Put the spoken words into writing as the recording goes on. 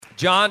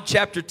John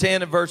chapter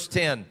 10 and verse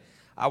 10.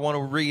 I want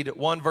to read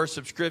one verse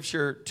of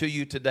Scripture to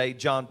you today,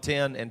 John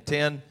 10 and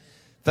 10.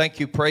 Thank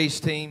you,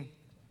 praise team.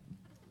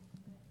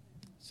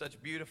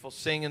 Such beautiful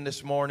singing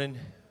this morning.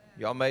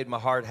 Y'all made my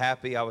heart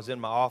happy. I was in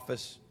my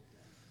office,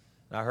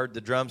 and I heard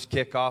the drums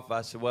kick off.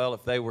 I said, well,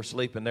 if they were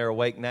sleeping, they're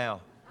awake now.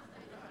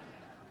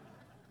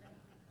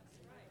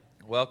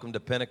 Welcome to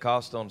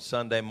Pentecost on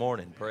Sunday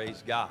morning.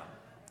 Praise God.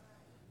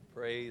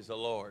 Praise the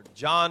Lord.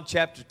 John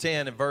chapter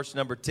 10 and verse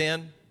number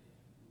 10.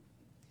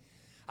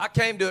 I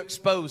came to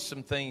expose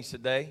some things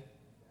today.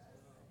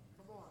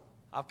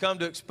 I've come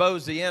to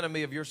expose the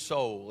enemy of your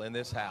soul in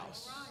this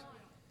house.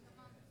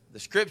 The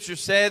scripture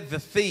said, the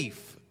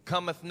thief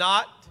cometh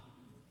not,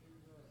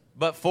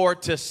 but for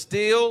to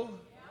steal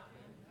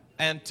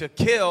and to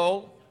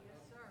kill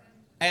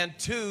and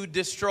to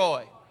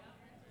destroy.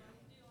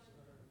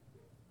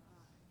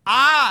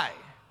 I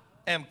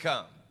am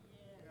come.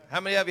 How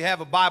many of you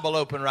have a Bible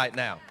open right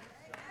now?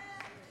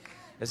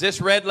 Is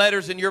this red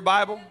letters in your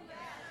Bible?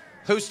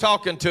 Who's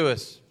talking to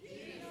us?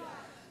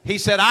 He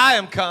said, I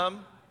am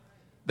come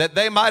that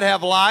they might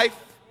have life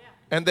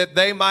and that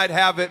they might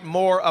have it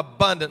more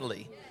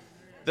abundantly.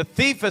 The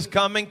thief is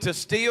coming to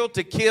steal,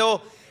 to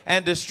kill,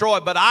 and destroy.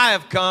 But I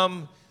have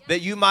come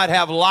that you might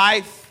have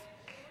life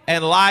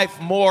and life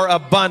more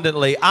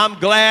abundantly. I'm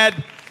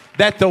glad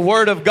that the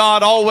Word of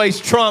God always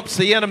trumps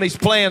the enemy's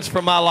plans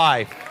for my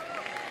life.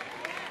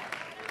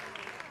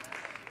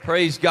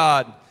 Praise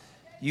God.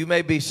 You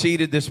may be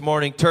seated this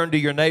morning. Turn to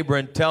your neighbor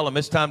and tell him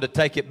it's time to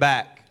take it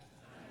back.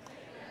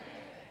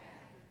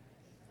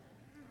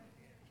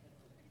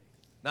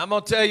 Now, I'm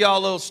going to tell y'all a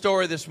little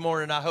story this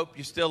morning. I hope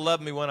you still love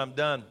me when I'm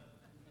done.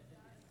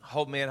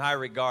 Hold me in high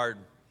regard.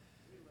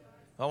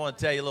 I want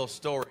to tell you a little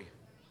story.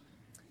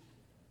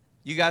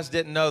 You guys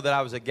didn't know that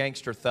I was a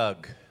gangster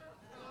thug.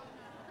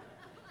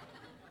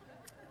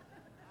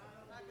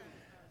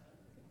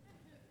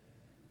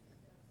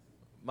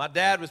 My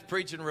dad was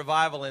preaching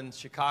revival in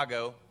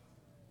Chicago.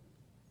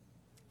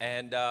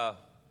 And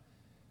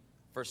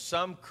for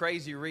some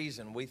crazy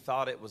reason, we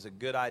thought it was a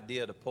good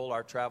idea to pull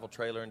our travel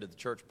trailer into the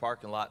church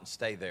parking lot and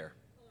stay there.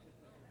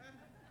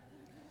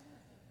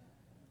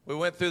 We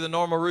went through the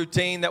normal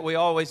routine that we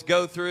always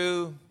go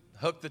through,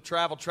 hooked the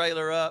travel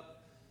trailer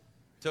up,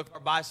 took our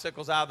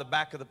bicycles out of the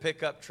back of the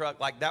pickup truck.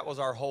 Like that was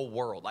our whole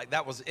world. Like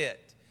that was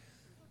it.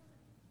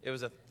 It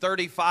was a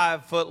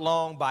 35-foot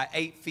long by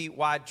 8 feet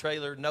wide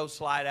trailer, no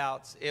slide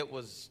outs. It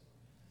was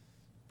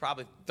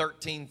probably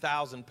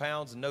 13,000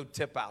 pounds and no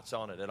tip outs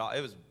on it at all.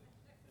 It was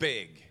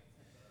big.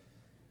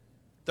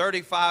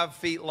 35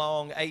 feet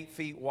long, 8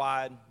 feet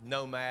wide,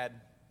 Nomad.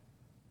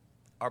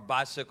 Our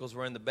bicycles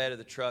were in the bed of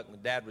the truck,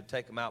 and Dad would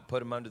take them out, put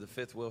them under the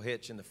fifth wheel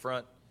hitch in the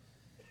front.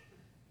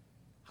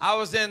 I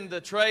was in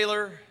the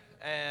trailer,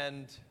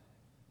 and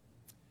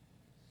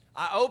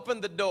I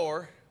opened the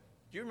door.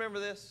 Do you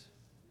remember this?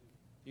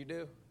 You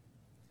do?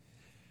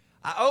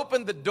 I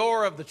opened the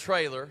door of the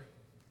trailer,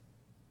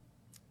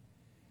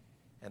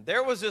 and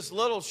there was this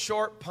little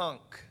short punk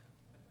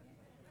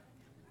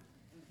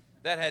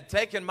that had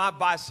taken my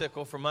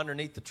bicycle from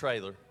underneath the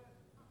trailer,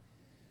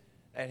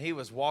 and he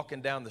was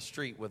walking down the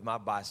street with my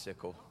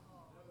bicycle.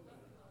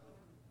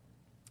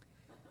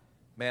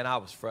 Man, I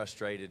was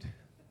frustrated.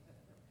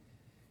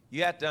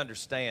 You have to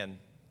understand,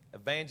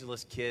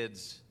 evangelist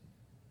kids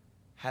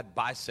had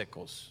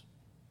bicycles.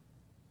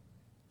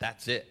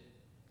 That's it.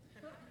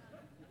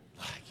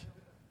 Like,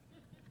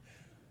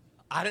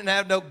 I didn't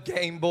have no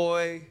Game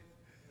Boy.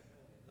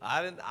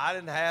 I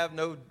didn't have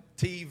no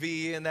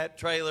TV in that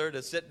trailer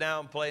to sit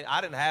down and play. I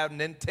didn't have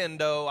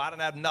Nintendo. I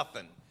didn't have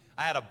nothing.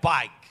 I had a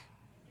bike.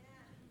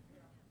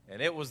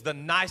 And it was the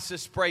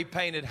nicest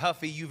spray-painted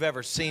Huffy you've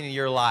ever seen in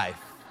your life.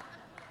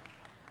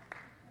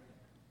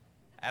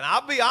 And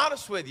I'll be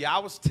honest with you, I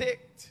was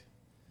ticked.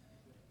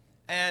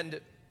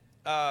 And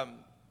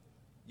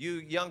you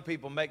young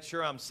people, make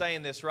sure I'm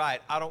saying this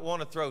right. I don't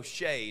want to throw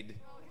shade.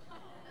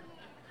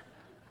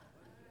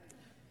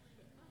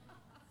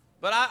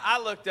 But I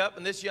looked up,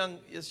 and this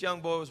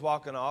young boy was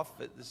walking off.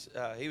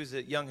 He was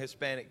a young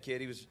Hispanic kid.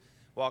 He was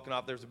walking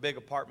off. There was a big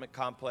apartment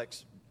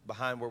complex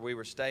behind where we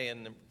were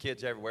staying, and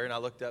kids everywhere. And I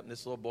looked up, and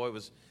this little boy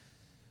was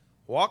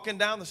walking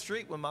down the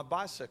street with my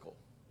bicycle.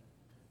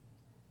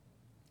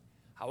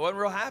 I wasn't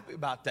real happy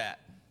about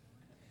that.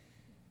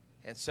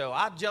 And so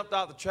I jumped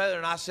out the trailer,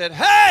 and I said,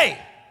 hey!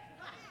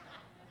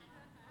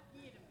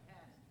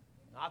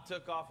 I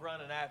took off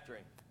running after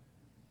him.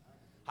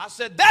 I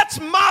said, that's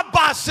my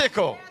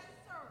bicycle!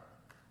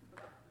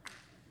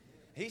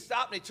 He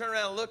stopped and he turned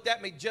around and looked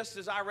at me just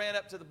as I ran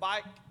up to the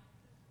bike.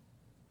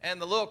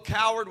 And the little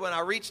coward, when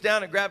I reached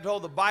down and grabbed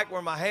hold of the bike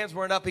where my hands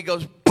weren't up, he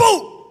goes,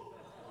 boom!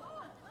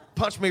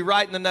 Punched me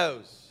right in the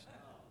nose.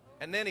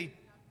 And then he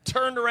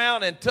turned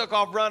around and took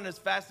off running as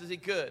fast as he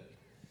could.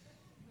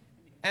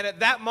 And at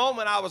that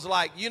moment, I was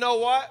like, you know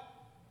what?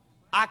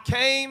 I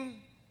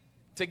came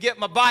to get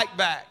my bike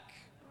back.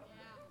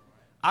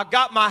 I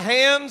got my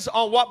hands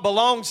on what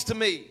belongs to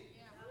me.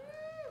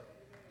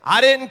 I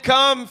didn't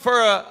come for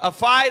a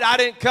fight. I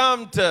didn't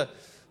come to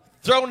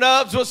throw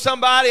nubs with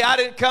somebody. I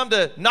didn't come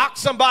to knock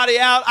somebody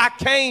out. I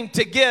came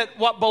to get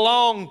what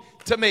belonged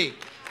to me.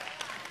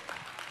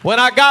 When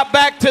I got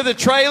back to the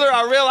trailer,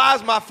 I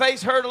realized my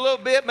face hurt a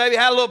little bit, maybe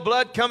had a little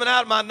blood coming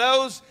out of my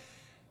nose.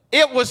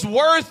 It was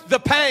worth the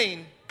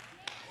pain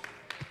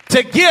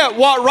to get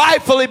what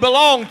rightfully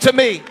belonged to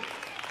me.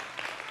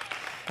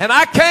 And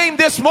I came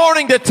this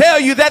morning to tell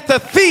you that the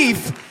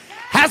thief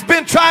has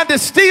been trying to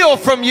steal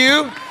from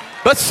you,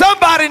 but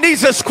somebody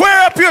needs to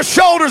square up your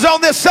shoulders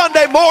on this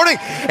Sunday morning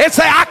and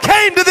say, I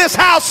came to this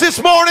house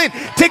this morning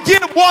to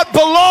get what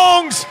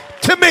belongs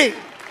to me.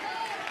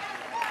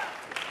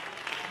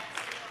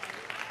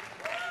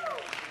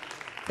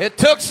 It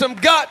took some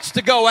guts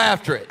to go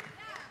after it.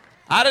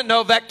 I didn't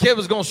know if that kid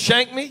was going to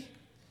shank me.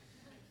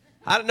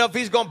 I didn't know if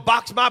he's going to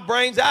box my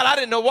brains out. I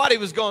didn't know what he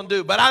was going to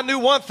do. But I knew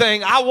one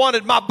thing. I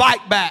wanted my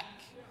bike back.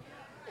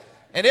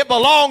 And it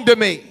belonged to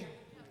me.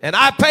 And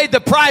I paid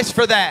the price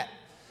for that.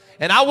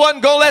 And I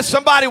wasn't going to let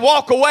somebody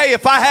walk away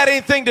if I had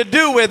anything to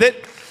do with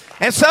it.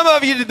 And some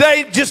of you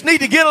today just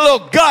need to get a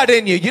little gut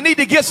in you. You need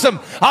to get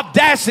some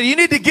audacity. You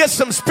need to get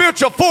some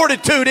spiritual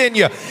fortitude in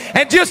you.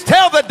 And just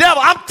tell the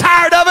devil, I'm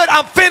tired of it.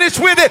 I'm finished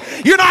with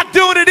it. You're not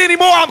doing it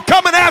anymore. I'm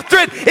coming after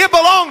it. It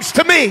belongs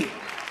to me.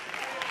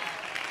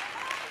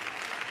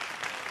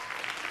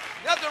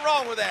 Nothing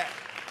wrong with that.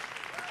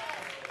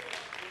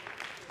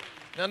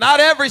 Now, not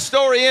every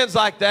story ends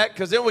like that,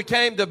 because then we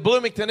came to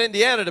Bloomington,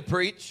 Indiana to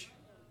preach.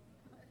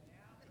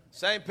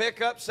 Same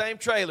pickup, same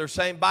trailer,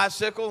 same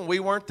bicycle, and we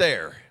weren't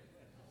there.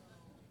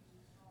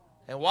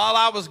 And while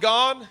I was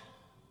gone,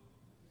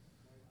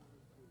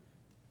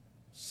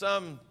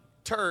 some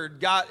turd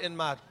got in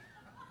my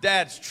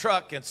dad's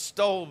truck and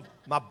stole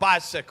my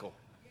bicycle.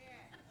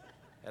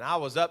 And I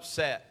was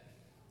upset.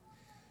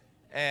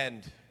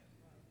 And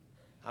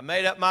I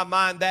made up my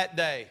mind that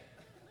day.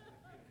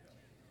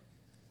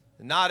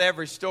 Not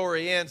every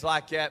story ends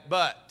like that,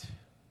 but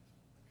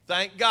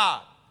thank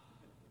God,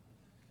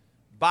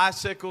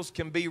 bicycles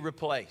can be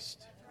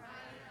replaced.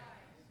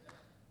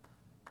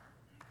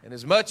 And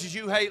as much as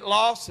you hate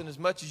loss and as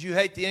much as you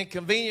hate the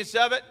inconvenience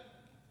of it,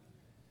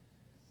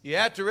 you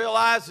have to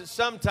realize that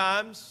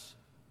sometimes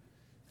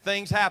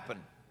things happen.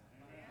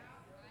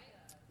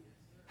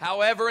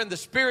 However, in the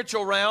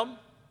spiritual realm,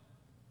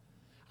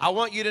 I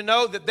want you to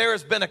know that there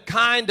has been a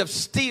kind of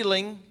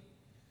stealing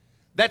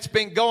that's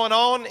been going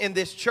on in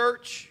this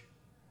church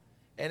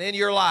and in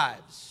your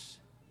lives.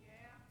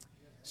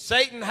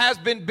 Satan has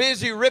been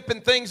busy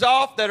ripping things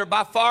off that are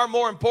by far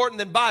more important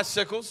than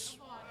bicycles,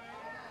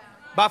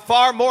 by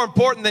far more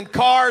important than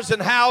cars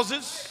and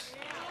houses.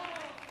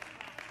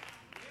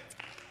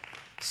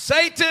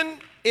 Satan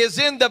is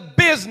in the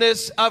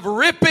business of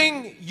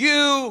ripping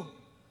you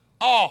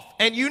off,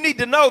 and you need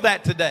to know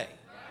that today.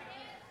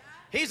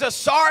 He's a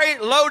sorry,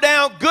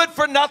 low-down,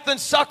 good-for-nothing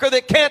sucker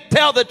that can't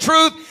tell the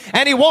truth,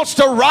 and he wants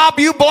to rob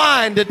you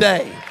blind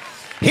today.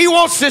 He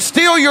wants to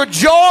steal your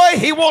joy.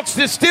 He wants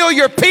to steal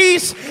your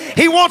peace.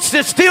 He wants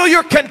to steal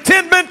your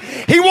contentment.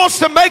 He wants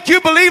to make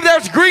you believe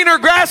there's greener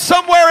grass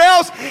somewhere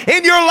else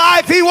in your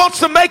life. He wants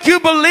to make you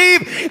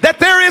believe that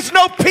there is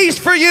no peace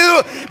for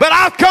you. But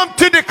I've come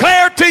to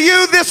declare to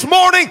you this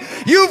morning,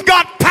 you've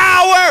got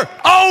power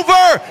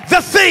over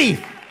the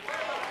thief.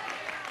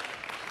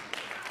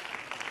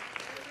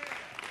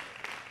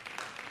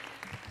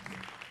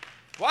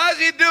 Why is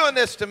he doing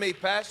this to me,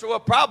 Pastor? Well,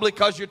 probably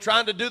because you're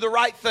trying to do the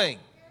right thing.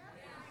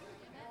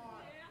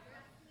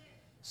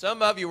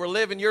 Some of you were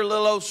living your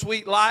little old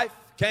sweet life,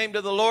 came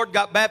to the Lord,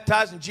 got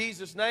baptized in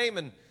Jesus' name,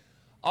 and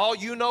all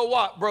you know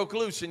what broke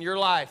loose in your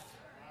life.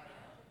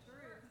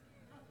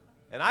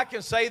 And I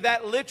can say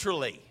that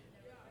literally.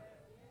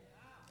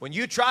 When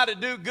you try to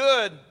do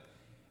good,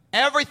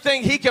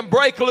 everything he can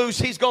break loose,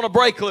 he's going to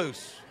break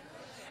loose.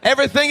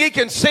 Everything he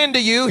can send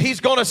to you, he's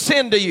going to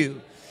send to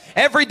you.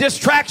 Every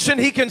distraction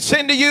he can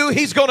send to you,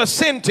 he's going to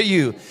send to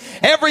you.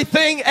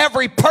 Everything,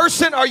 every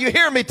person, are you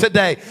hearing me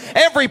today?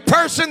 Every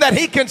person that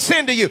he can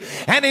send to you.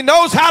 And he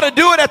knows how to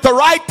do it at the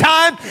right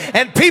time.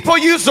 And people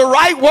use the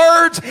right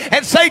words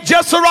and say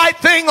just the right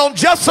thing on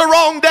just the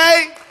wrong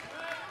day.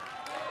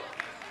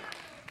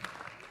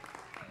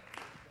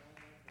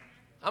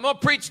 I'm going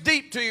to preach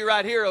deep to you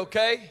right here,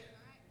 okay?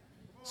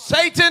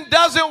 Satan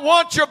doesn't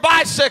want your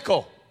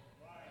bicycle.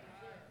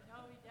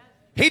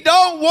 He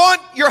don't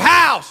want your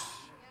house.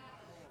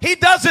 He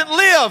doesn't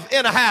live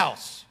in a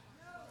house.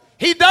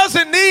 He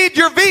doesn't need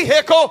your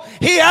vehicle.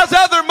 He has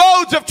other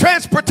modes of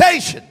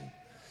transportation.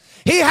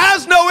 He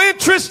has no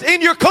interest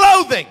in your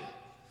clothing.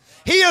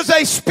 He is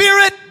a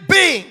spirit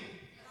being.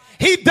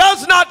 He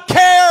does not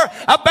care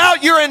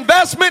about your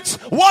investments.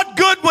 What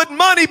good would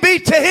money be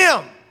to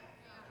him?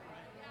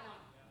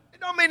 It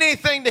don't mean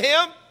anything to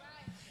him.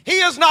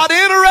 He is not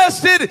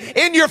interested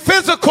in your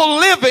physical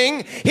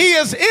living. He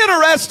is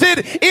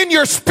interested in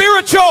your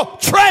spiritual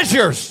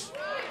treasures.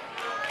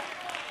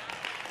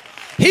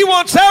 He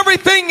wants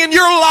everything in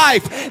your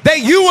life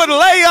that you would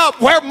lay up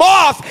where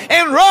moth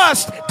and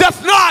rust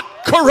doth not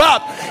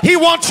corrupt. He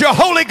wants your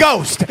Holy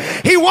Ghost.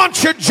 He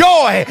wants your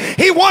joy.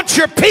 He wants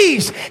your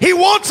peace. He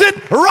wants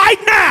it right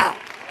now.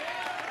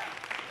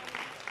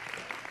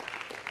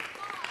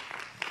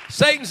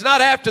 Satan's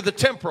not after the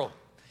temporal.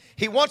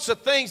 He wants the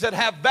things that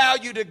have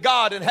value to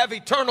God and have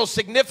eternal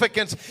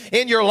significance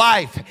in your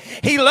life.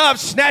 He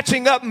loves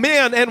snatching up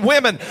men and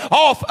women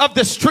off of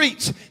the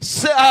streets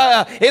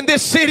in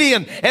this city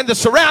and the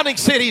surrounding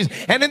cities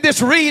and in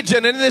this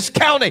region and in this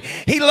county.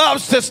 He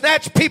loves to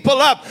snatch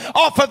people up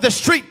off of the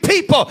street.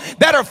 People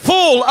that are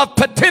full of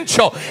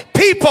potential.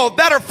 People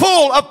that are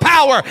full of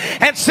power,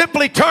 and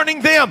simply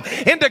turning them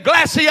into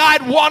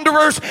glassy-eyed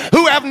wanderers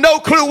who have no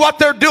clue what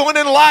they're doing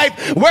in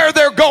life, where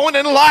they're going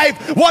in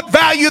life, what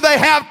value they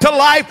have to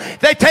life.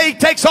 They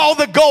takes all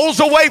the goals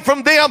away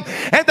from them,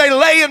 and they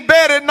lay in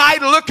bed at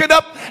night looking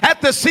up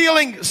at the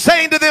ceiling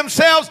saying to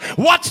themselves,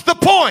 what's the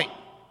point?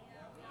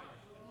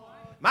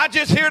 Am I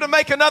just here to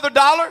make another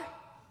dollar?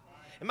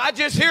 Am I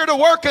just here to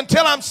work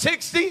until I'm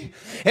 60?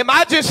 Am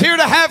I just here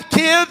to have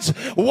kids?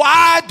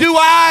 Why do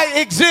I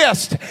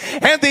exist?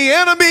 And the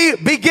enemy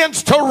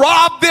begins to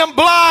rob them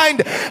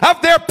blind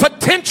of their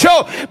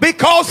potential,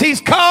 because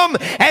he's come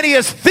and he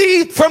has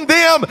thieved from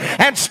them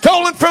and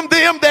stolen from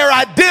them their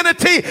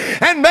identity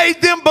and made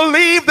them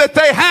believe that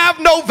they have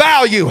no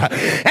value.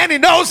 And he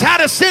knows how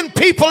to send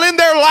people in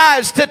their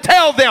lives to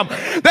tell them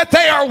that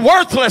they are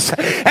worthless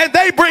and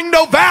they bring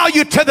no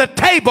value to the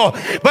table.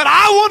 But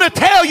I want to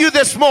tell you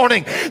this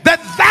morning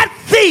that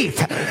thief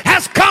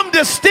has come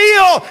to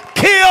steal,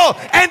 kill,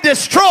 and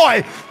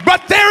destroy.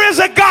 But there is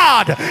a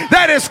God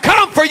that has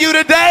come for you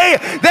today,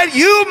 that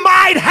you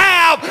might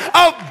have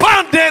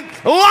abundant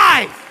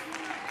life.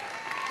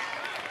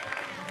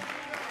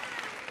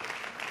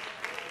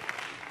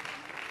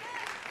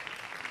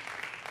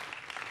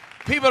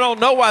 People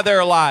don't know why they're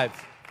alive.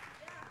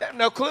 They have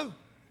no clue.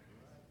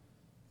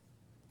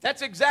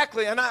 That's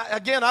exactly, and I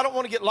don't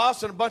want to get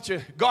lost in a bunch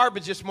of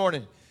garbage this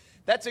morning.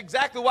 That's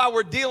exactly why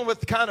we're dealing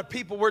with the kind of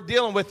people we're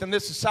dealing with in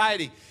this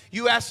society.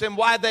 You ask them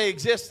why they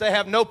exist, they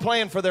have no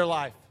plan for their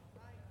life.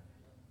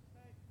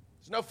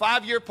 There's no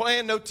 5-year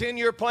plan, no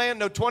 10-year plan,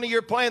 no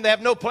 20-year plan. They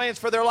have no plans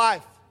for their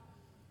life.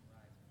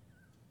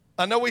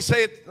 I know we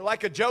say it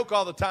like a joke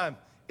all the time.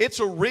 It's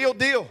a real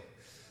deal.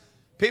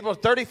 People are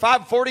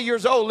 35, 40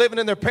 years old living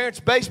in their parents'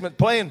 basement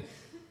playing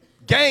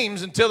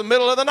games until the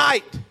middle of the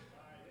night.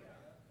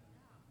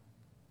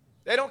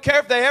 They don't care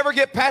if they ever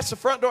get past the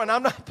front door. And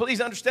I'm not, please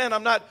understand,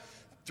 I'm not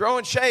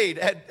throwing shade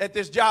at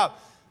this job.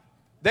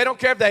 They don't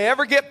care if they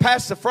ever get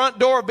past the front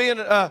door of being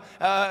a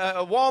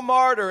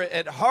Walmart or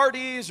at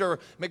Hardee's or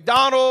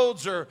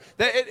McDonald's. Or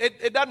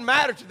it doesn't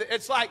matter to them.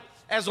 It's like,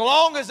 as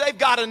long as they've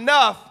got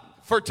enough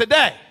for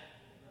today.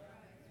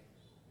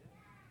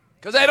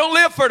 Because they don't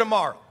live for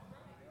tomorrow.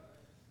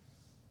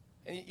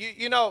 And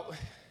you know,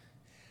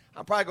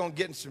 I'm probably going to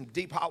get in some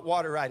deep hot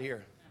water right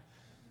here.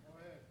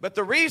 But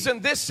the reason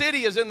this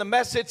city is in the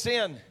mess it's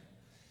in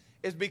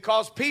is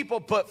because people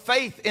put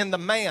faith in the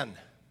man.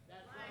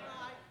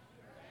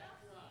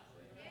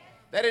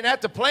 They didn't have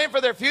to plan for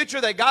their future.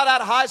 They got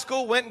out of high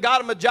school, went and got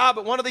them a job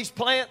at one of these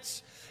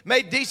plants,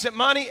 made decent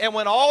money, and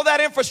when all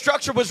that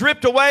infrastructure was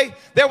ripped away,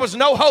 there was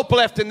no hope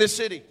left in this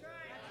city.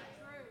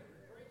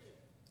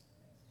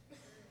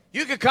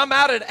 You could come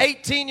out at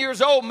 18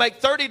 years old and make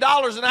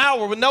 $30 an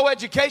hour with no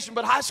education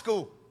but high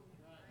school.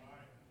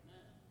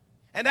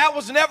 And that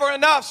was never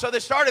enough, so they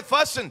started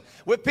fussing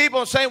with people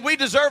and saying, we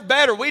deserve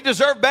better, we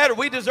deserve better,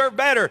 we deserve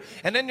better.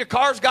 And then your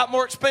cars got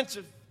more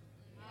expensive.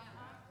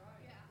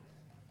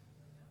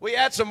 We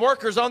had some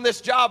workers on this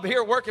job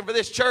here working for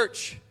this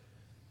church,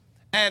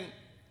 and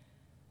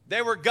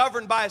they were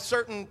governed by a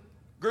certain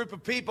group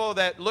of people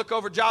that look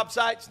over job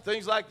sites and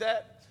things like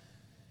that.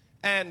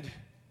 And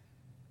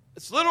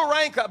this little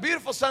rain cloud,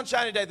 beautiful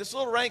sunshiny day, this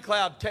little rain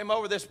cloud came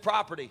over this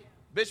property.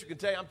 Bishop can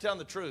tell you, I'm telling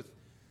the truth.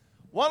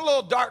 One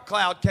little dark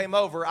cloud came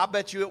over. I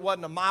bet you it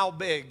wasn't a mile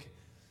big.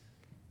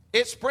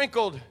 It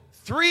sprinkled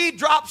 3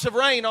 drops of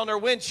rain on their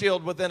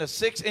windshield within a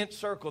 6-inch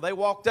circle. They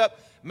walked up,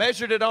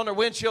 measured it on their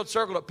windshield,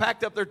 circled it,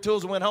 packed up their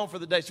tools, and went home for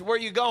the day. So where are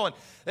you going?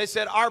 They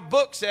said, our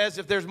book says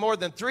if there's more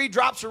than 3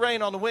 drops of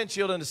rain on the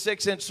windshield in a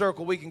 6-inch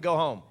circle, we can go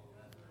home.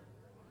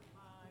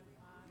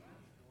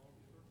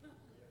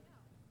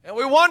 And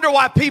we wonder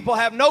why people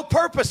have no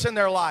purpose in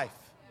their life.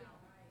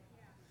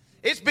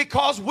 It's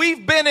because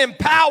we've been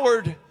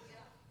empowered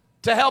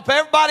to help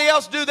everybody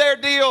else do their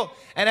deal.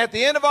 And at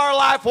the end of our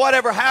life,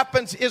 whatever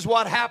happens is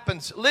what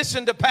happens.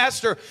 Listen to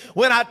Pastor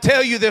when I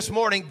tell you this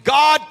morning,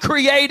 God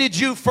created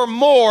you for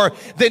more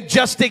than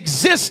just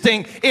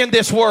existing in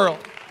this world.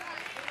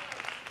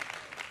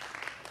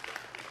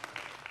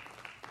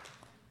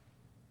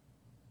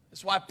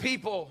 That's why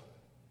people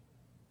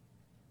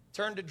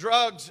turn to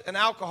drugs and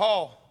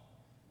alcohol,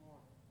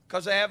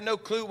 because they have no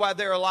clue why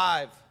they're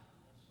alive.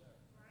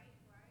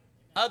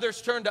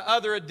 Others turn to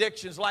other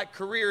addictions like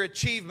career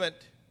achievement,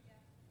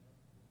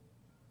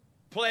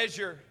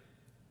 pleasure,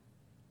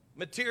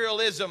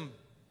 materialism,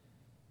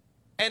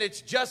 and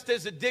it's just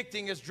as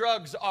addicting as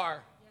drugs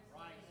are,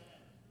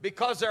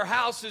 because their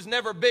house is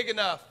never big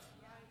enough,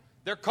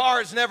 their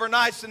car is never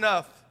nice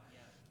enough,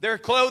 their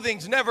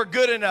clothing's never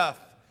good enough,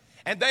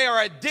 and they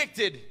are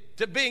addicted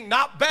to being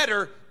not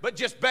better, but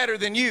just better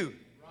than you.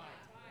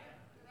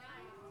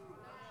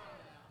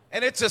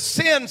 And it's a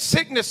sin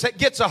sickness that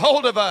gets a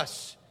hold of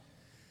us.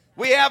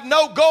 We have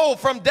no goal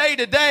from day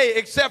to day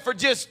except for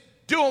just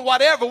doing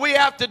whatever we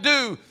have to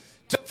do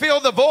to fill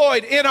the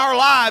void in our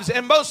lives.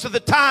 And most of the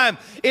time,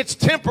 it's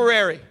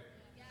temporary.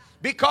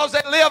 Because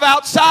they live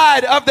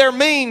outside of their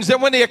means,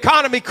 and when the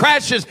economy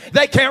crashes,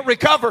 they can't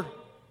recover.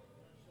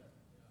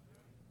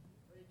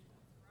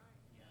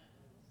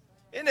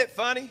 Isn't it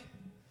funny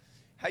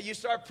how you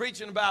start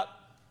preaching about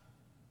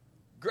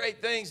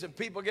great things and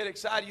people get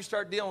excited? You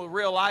start dealing with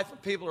real life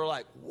and people are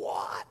like,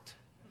 what?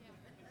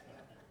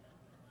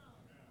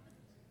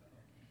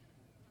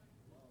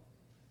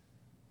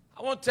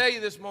 I want to tell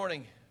you this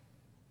morning,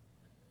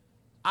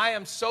 I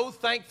am so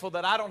thankful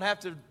that I don't have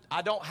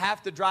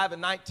to drive a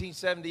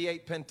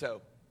 1978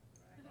 Pinto.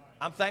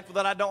 I'm thankful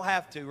that I don't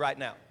have to right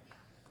now.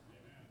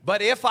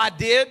 But if I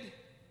did,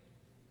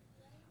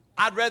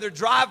 I'd rather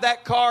drive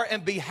that car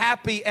and be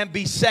happy and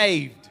be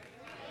saved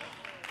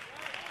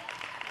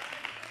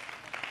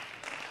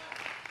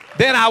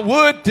than I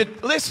would to,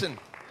 listen,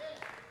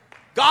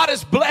 God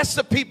has blessed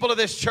the people of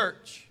this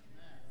church.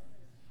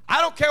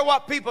 I don't care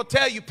what people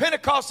tell you.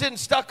 Pentecost isn't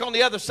stuck on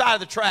the other side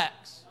of the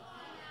tracks.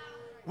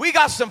 We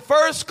got some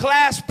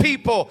first-class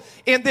people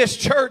in this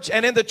church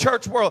and in the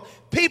church world.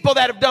 People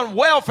that have done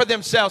well for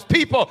themselves.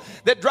 People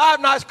that drive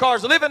nice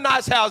cars, live in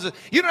nice houses.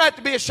 You don't have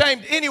to be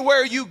ashamed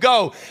anywhere you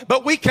go.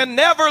 But we can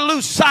never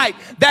lose sight.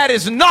 That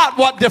is not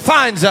what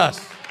defines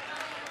us.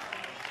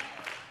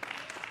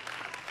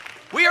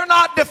 We are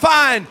not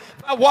defined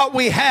by what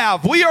we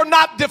have. We are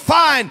not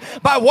defined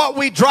by what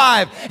we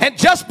drive. And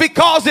just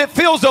because it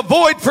fills a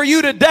void for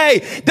you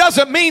today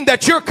doesn't mean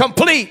that you're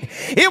complete.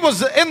 It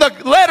was in the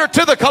letter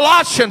to the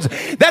Colossians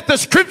that the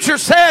scripture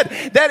said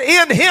that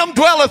in him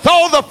dwelleth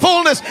all the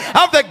fullness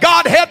of the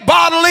Godhead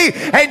bodily,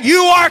 and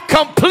you are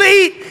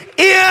complete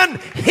in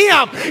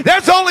him.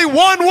 There's only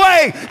one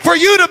way for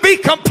you to be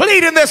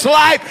complete in this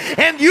life,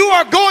 and you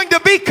are going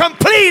to be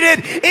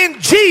completed in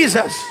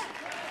Jesus.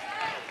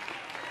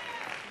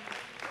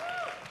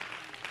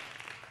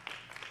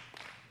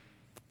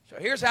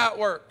 Here's how it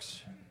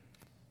works.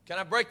 Can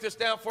I break this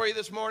down for you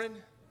this morning?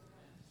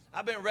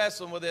 I've been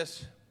wrestling with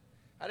this.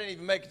 I didn't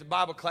even make it to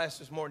Bible class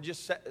this morning.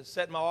 Just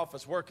sat in my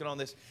office working on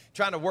this,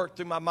 trying to work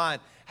through my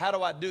mind. How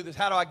do I do this?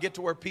 How do I get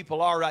to where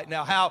people are right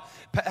now? How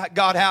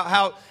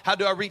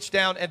do I reach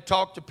down and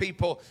talk to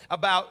people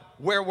about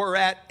where we're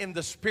at in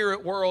the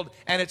spirit world,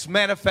 and it's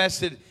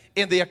manifested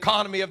in the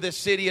economy of this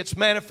city. It's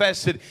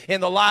manifested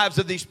in the lives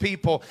of these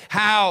people.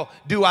 How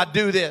do I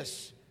do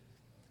this?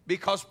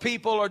 Because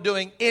people are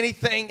doing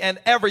anything and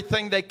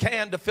everything they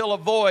can to fill a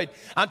void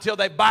until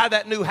they buy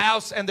that new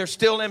house and they're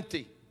still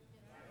empty.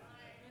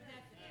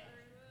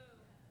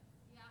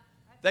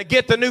 They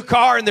get the new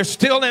car and they're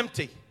still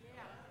empty.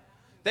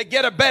 They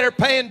get a better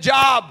paying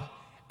job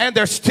and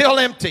they're still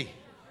empty.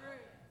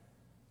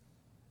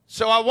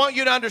 So I want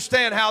you to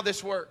understand how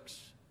this works.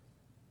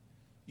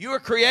 You were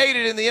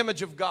created in the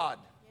image of God.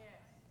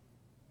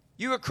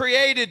 You were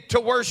created to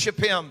worship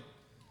him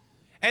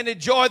and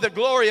enjoy the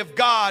glory of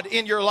God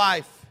in your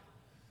life.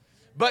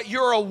 But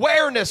your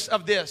awareness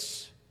of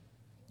this,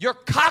 your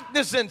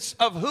cognizance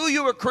of who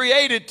you were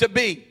created to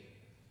be,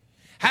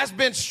 has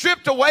been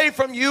stripped away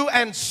from you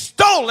and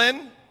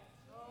stolen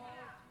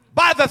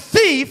by the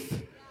thief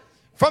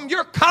from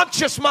your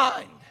conscious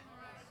mind.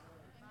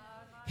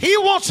 He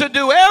wants to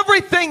do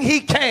everything he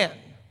can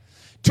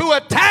to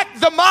attack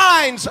the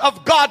minds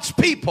of God's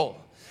people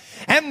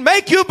and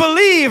make you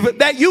believe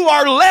that you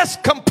are less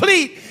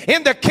complete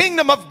in the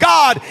kingdom of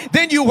God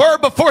than you were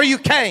before you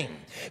came.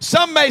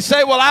 Some may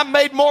say, well, I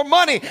made more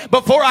money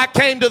before I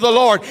came to the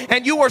Lord,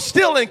 and you were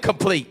still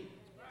incomplete.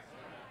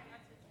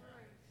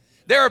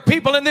 There are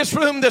people in this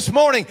room this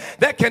morning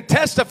that can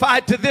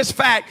testify to this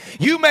fact.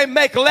 You may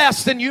make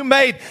less than you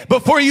made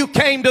before you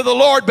came to the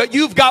Lord, but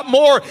you've got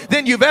more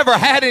than you've ever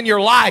had in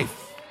your life.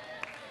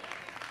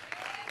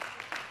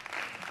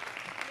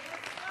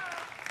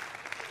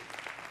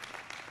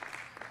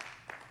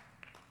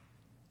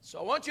 So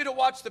I want you to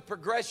watch the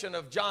progression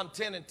of John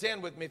 10 and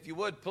 10 with me, if you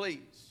would, please.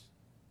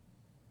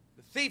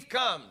 The thief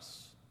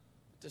comes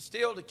to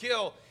steal, to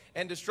kill,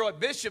 and destroy.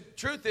 Bishop,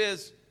 truth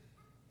is,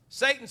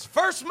 Satan's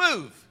first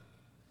move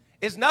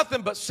is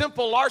nothing but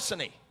simple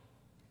larceny.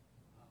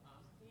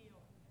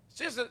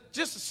 It's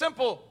just a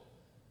simple,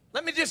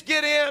 let me just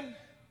get in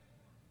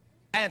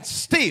and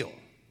steal.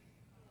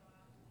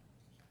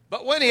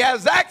 But when he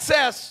has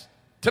access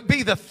to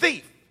be the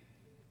thief,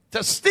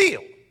 to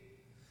steal,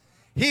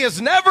 he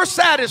is never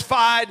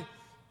satisfied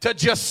to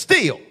just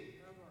steal.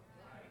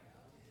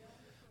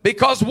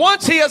 Because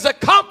once he has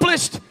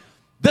accomplished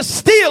the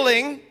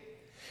stealing,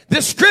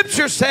 the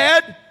scripture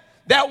said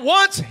that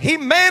once he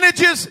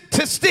manages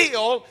to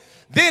steal,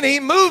 then he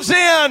moves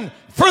in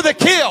for the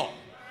kill.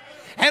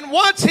 And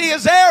once he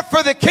is there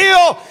for the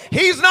kill,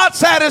 he's not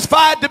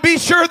satisfied to be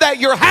sure that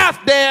you're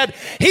half dead.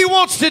 He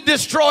wants to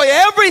destroy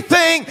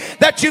everything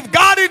that you've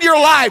got in your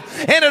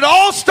life. And it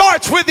all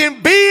starts with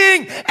him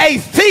being a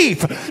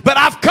thief. But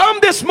I've come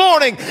this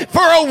morning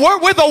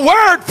with a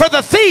word for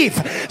the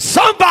thief.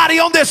 Somebody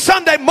on this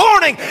Sunday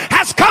morning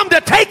has come to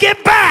take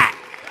it back.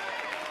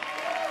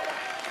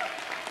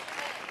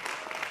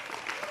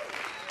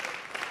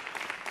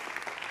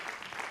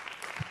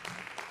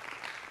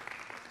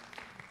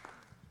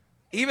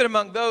 even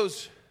among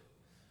those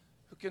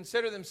who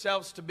consider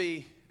themselves to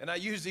be, and I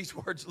use these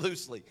words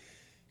loosely,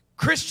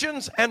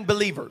 Christians and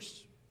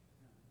believers.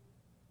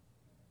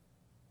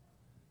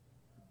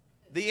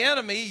 The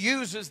enemy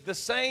uses the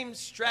same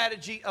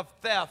strategy of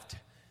theft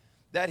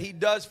that he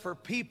does for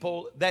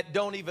people that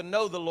don't even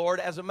know the Lord.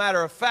 As a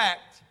matter of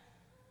fact,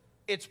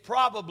 it's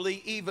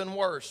probably even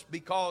worse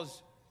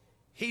because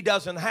he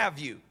doesn't have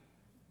you.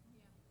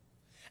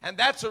 And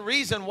that's the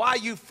reason why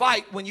you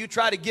fight when you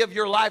try to give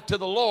your life to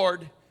the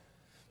Lord,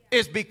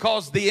 is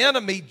because the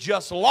enemy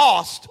just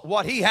lost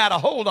what he had a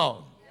hold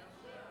on.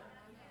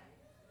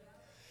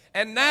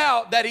 And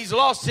now that he's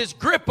lost his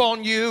grip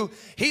on you,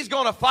 he's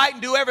going to fight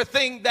and do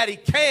everything that he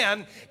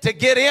can to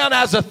get in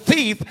as a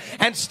thief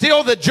and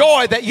steal the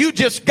joy that you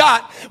just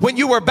got when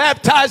you were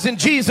baptized in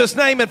Jesus'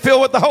 name and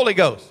filled with the Holy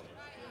Ghost.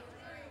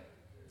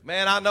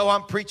 Man, I know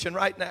I'm preaching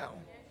right now.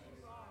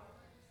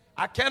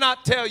 I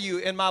cannot tell you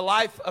in my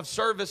life of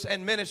service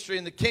and ministry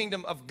in the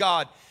kingdom of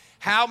God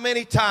how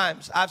many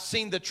times I've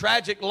seen the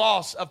tragic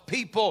loss of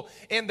people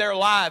in their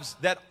lives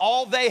that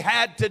all they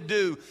had to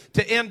do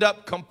to end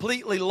up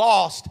completely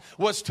lost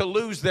was to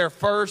lose their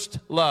first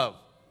love.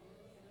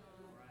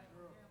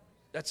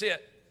 That's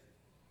it.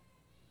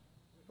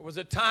 There was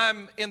a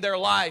time in their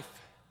life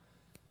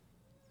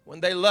when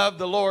they loved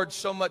the Lord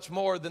so much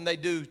more than they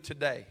do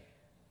today.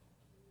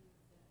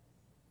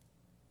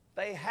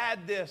 They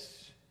had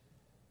this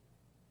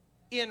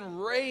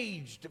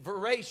enraged,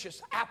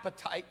 voracious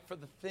appetite for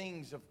the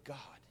things of God.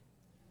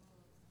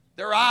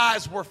 Their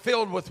eyes were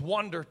filled with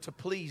wonder to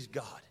please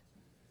God.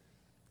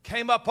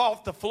 Came up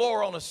off the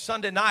floor on a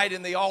Sunday night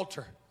in the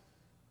altar.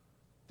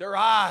 Their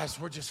eyes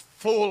were just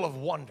full of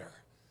wonder.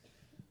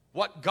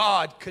 What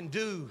God can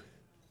do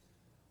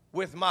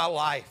with my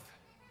life.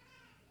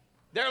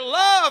 Their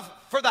love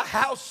for the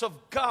house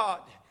of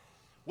God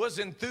was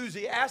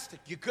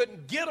enthusiastic. You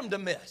couldn't get them to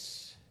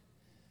miss.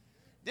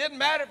 Didn't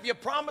matter if you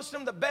promised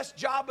them the best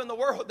job in the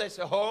world. They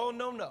said, oh,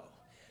 no, no.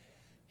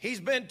 He's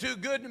been too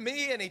good to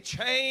me and he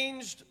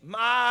changed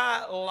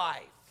my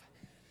life.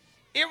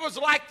 It was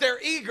like their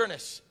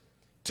eagerness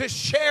to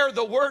share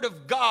the word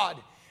of God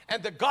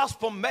and the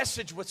gospel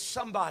message with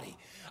somebody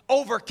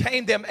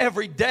overcame them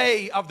every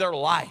day of their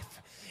life.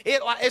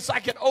 It's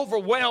like it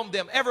overwhelmed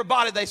them.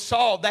 Everybody they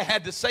saw, they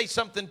had to say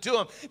something to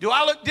them. Do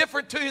I look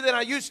different to you than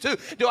I used to?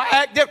 Do I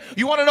act different?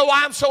 You want to know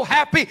why I'm so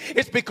happy?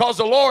 It's because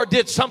the Lord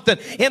did something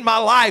in my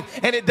life.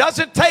 And it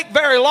doesn't take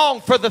very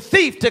long for the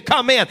thief to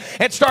come in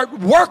and start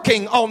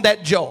working on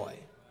that joy.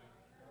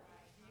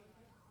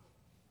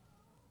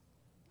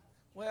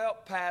 Well,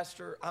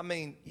 Pastor, I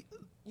mean,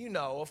 you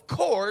know, of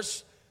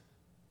course,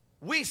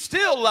 we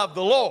still love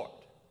the Lord.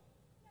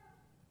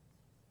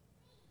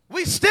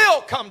 We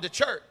still come to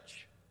church.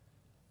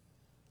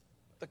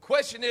 The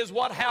question is,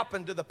 what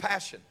happened to the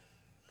passion?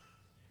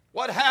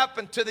 What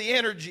happened to the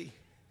energy?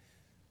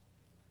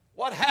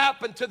 What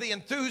happened to the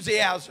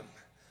enthusiasm?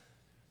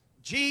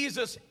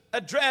 Jesus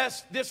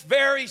addressed this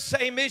very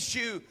same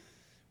issue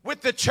with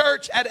the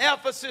church at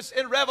Ephesus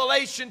in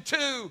Revelation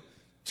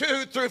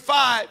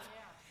 2:2-5.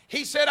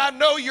 He said, I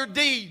know your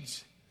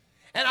deeds,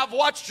 and I've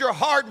watched your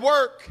hard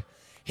work.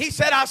 He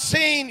said, I've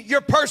seen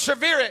your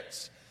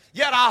perseverance,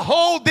 yet I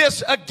hold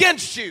this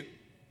against you,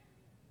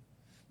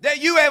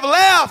 that you have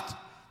left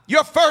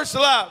your first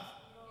love.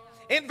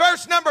 In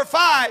verse number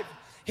 5,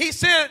 he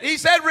said,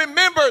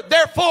 remember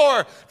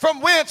therefore from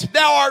whence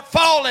thou art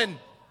fallen,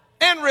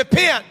 and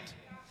repent,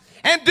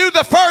 and do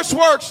the first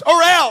works,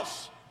 or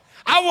else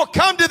I will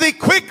come to thee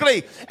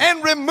quickly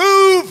and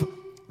remove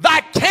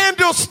thy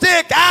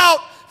candlestick out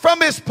from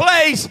his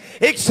place,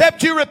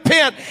 except you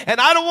repent.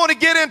 And I don't want to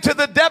get into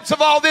the depths of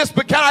all this,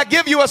 but can I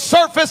give you a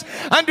surface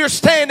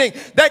understanding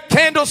that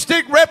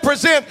candlestick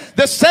represent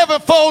the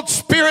sevenfold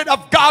Spirit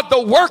of God,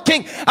 the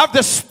working of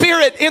the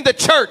Spirit in the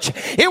church.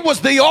 It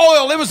was the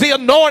oil, it was the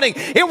anointing,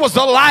 it was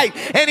the light.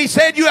 And he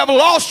said, you have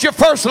lost your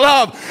first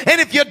love.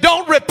 And if you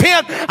don't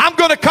repent, I'm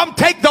going to come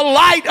take the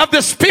light of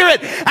the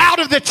Spirit out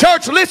of the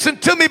church. Listen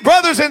to me,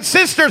 brothers and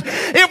sisters.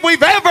 If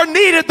we've ever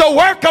needed the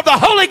work of the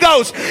Holy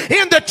Ghost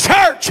in the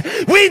church,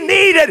 we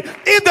need it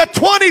in the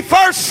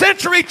 21st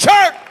century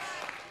church.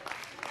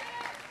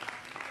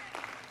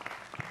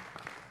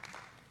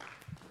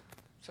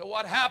 So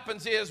what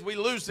happens is we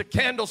lose the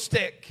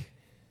candlestick,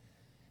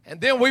 and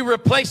then we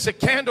replace the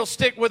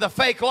candlestick with a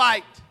fake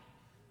light.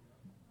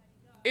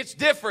 It's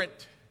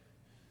different.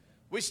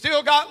 We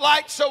still got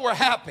light, so we're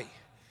happy.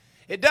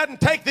 It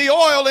doesn't take the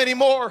oil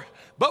anymore,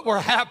 but we're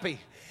happy.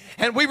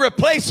 And we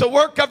replace the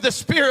work of the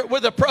Spirit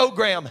with a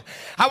program.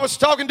 I was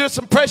talking to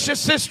some precious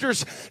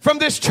sisters from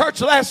this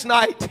church last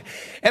night,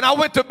 and I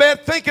went to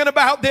bed thinking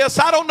about this.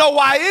 I don't know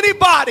why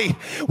anybody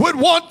would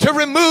want to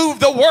remove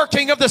the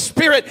working of the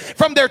Spirit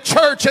from their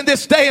church in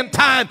this day and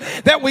time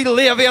that we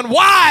live in.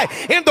 Why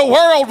in the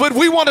world would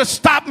we want to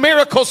stop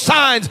miracle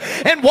signs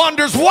and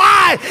wonders?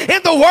 Why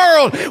in the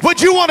world would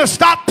you want to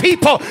stop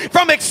people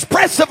from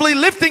expressively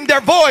lifting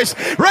their voice,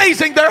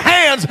 raising their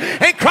hands,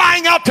 and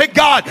crying out to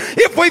God?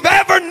 If we've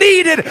ever needed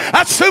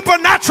a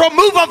supernatural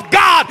move of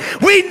God,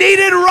 we need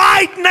it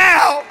right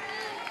now.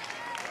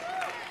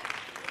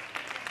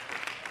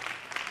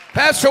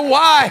 Pastor,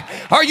 why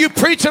are you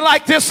preaching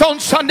like this on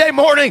Sunday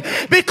morning?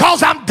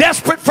 Because I'm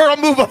desperate for a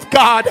move of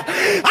God.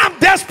 I'm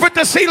desperate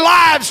to see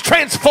lives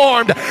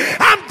transformed.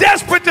 I'm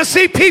desperate to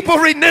see people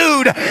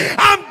renewed.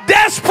 I'm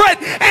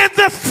desperate, and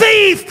the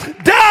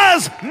thief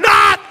does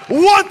not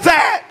want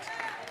that.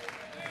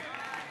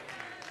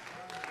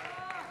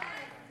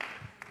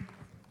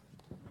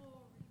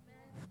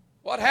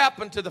 What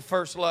happened to the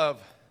first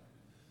love?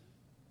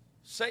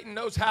 Satan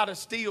knows how to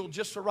steal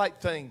just the right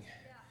thing.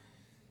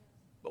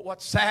 But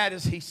what's sad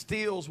is he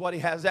steals what he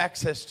has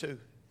access to.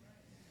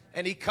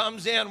 And he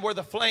comes in where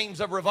the flames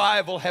of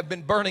revival have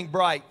been burning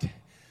bright.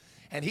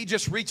 And he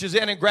just reaches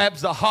in and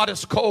grabs the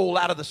hottest coal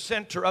out of the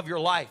center of your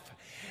life.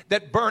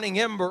 That burning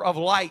ember of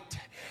light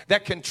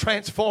that can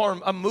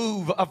transform a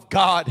move of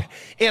God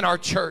in our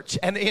church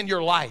and in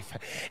your life.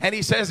 And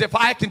he says, if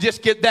I can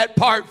just get that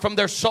part from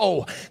their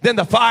soul, then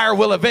the fire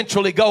will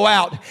eventually go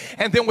out.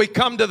 And then we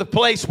come to the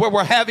place where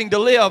we're having to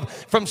live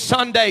from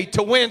Sunday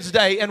to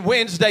Wednesday and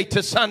Wednesday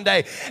to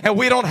Sunday. And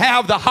we don't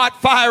have the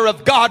hot fire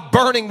of God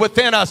burning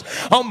within us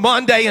on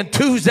Monday and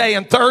Tuesday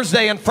and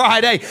Thursday and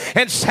Friday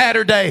and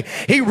Saturday.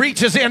 He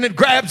reaches in and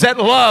grabs that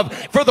love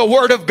for the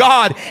Word of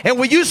God. And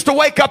we used to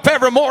wake up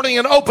every morning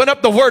and open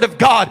up the Word of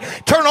God.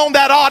 Turn on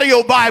that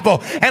audio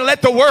Bible and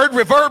let the Word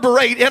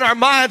reverberate in our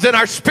minds and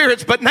our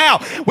spirits. But now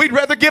we'd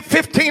rather get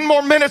 15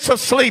 more minutes of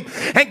sleep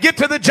and get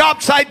to the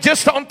job site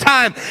just on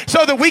time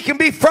so that we can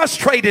be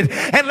frustrated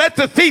and let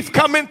the thief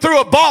come in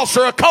through a boss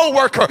or a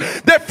co-worker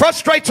that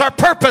frustrates our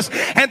purpose.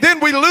 And then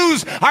we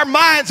lose our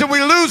minds and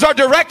we lose our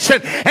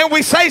direction and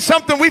we say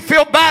something we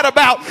feel bad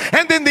about.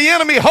 And then the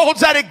enemy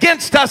holds that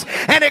against us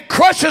and it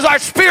crushes our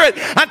spirit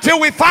until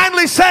we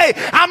finally say,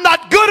 I'm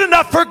not good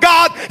enough for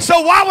God,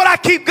 so why would I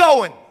keep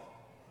going?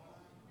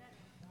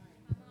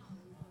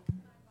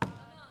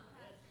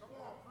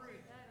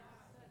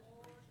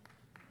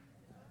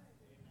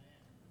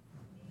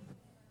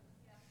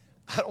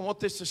 I don't want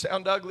this to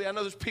sound ugly. I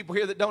know there's people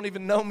here that don't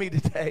even know me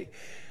today.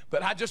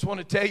 But I just want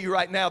to tell you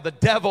right now, the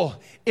devil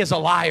is a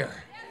liar.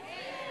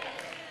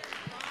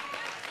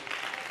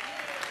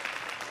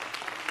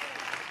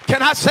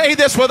 Can I say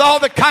this with all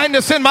the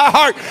kindness in my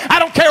heart? I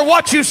don't care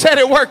what you said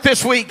at work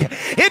this week.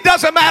 It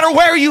doesn't matter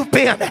where you've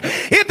been.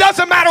 It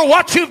doesn't matter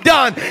what you've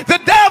done. The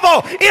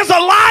devil is a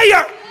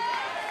liar.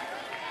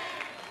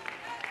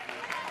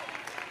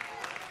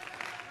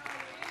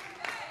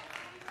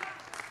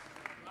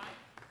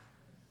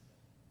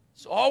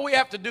 So all we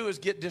have to do is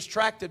get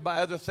distracted by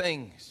other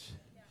things.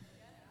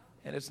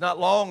 And it's not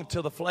long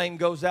until the flame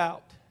goes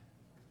out.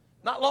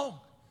 Not long.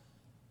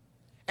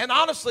 And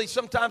honestly,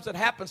 sometimes it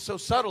happens so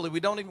subtly we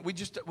don't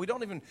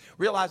even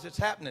realize it's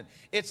happening.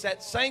 It's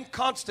that same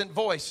constant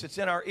voice that's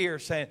in our ear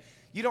saying,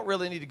 you don't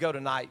really need to go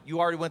tonight. You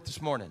already went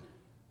this morning.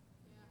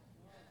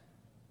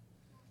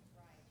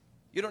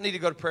 You don't need to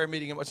go to prayer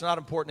meeting. It's not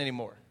important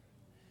anymore.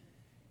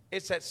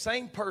 It's that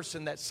same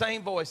person, that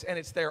same voice, and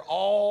it's there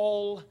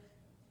all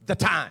the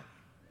time.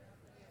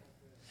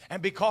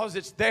 And because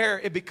it's there,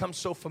 it becomes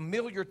so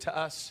familiar to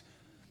us.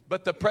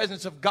 But the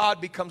presence of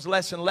God becomes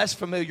less and less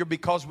familiar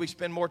because we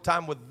spend more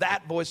time with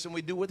that voice than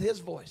we do with His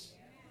voice.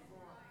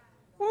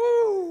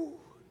 Woo!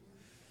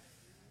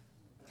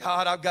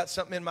 God, I've got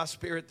something in my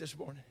spirit this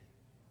morning.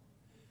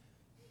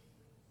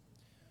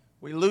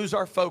 We lose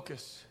our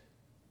focus.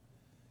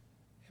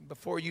 And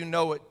before you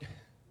know it,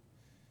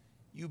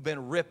 you've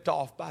been ripped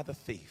off by the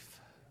thief.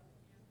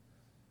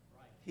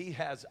 He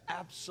has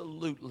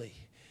absolutely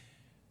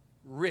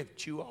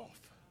ripped you off.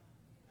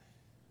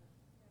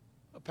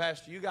 Well,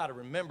 Pastor, you got to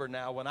remember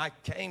now, when I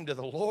came to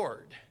the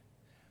Lord,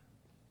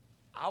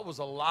 I was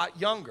a lot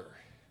younger.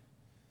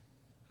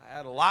 I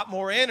had a lot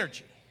more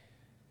energy.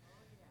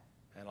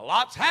 And a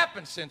lot's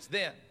happened since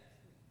then.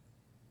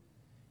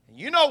 And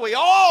you know we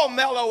all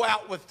mellow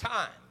out with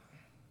time.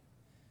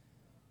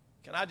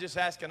 Can I just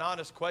ask an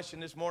honest question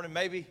this morning?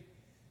 Maybe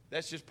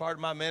that's just part of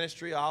my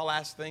ministry. I'll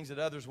ask things that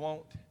others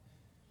won't.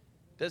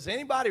 Does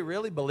anybody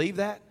really believe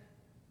that?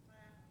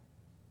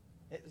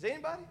 Does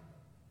anybody?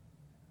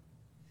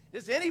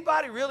 Does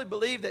anybody really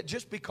believe that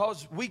just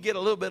because we get a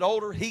little bit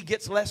older, He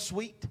gets less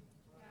sweet?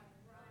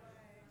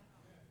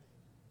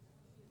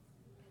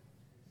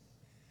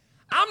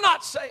 I'm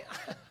not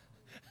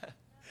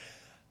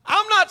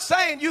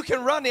saying you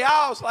can run the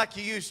aisles like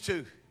you used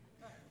to.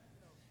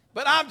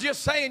 But I'm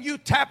just saying you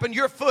tapping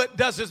your foot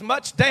does as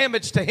much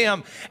damage to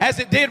Him as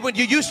it did when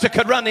you used to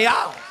could run the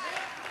aisle.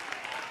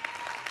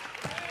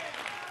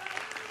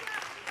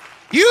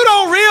 You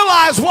don't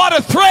realize what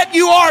a threat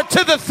you are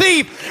to the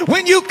thief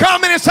when you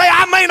come in and say,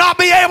 I may not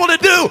be able to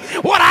do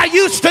what I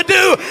used to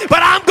do, but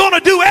I'm going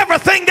to do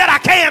everything that I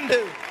can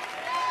do.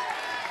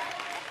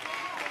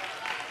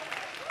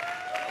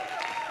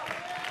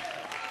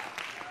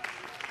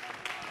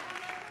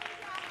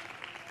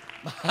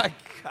 My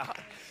God.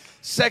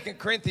 2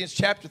 Corinthians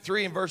chapter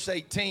 3 and verse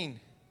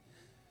 18.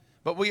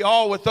 But we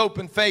all with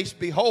open face,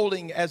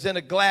 beholding as in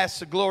a glass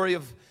the glory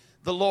of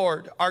the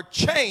Lord, are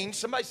changed.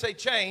 Somebody say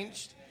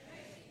changed.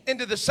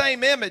 into the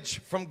same image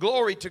from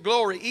glory to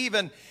glory,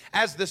 even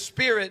as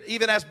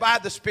by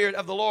the Spirit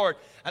of the Lord.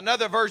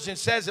 Another version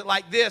says it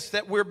like this,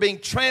 that we're being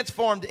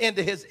transformed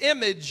into his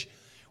image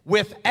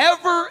with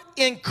ever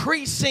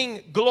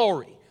increasing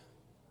glory.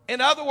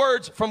 In other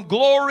words, from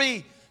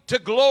glory to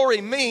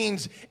glory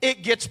means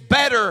it gets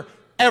better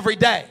every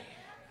day.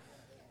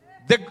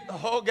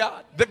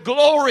 The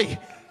glory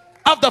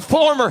of the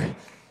former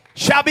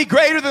shall be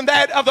greater than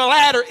that of the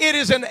latter. It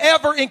is an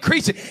ever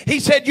increasing. He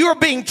said you're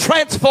being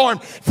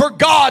transformed for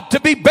God to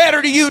be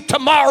better to you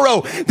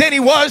tomorrow than he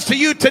was to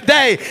you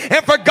today,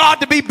 and for God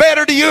to be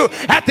better to you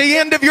at the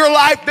end of your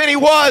life than he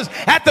was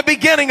at the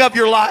beginning of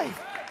your life.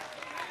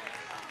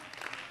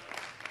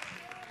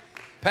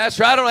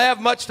 Pastor, I don't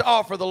have much to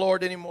offer the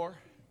Lord anymore.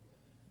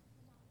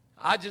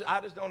 I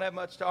just don't have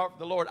much to offer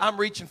the Lord. I'm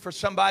reaching for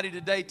somebody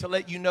today to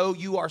let you know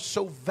you are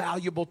so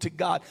valuable to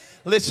God.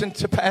 Listen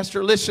to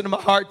Pastor, listen to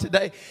my heart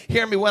today.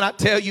 Hear me when I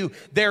tell you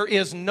there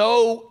is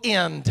no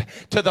end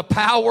to the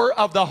power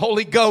of the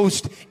Holy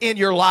Ghost in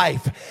your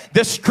life.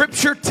 The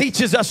scripture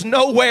teaches us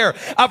nowhere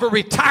of a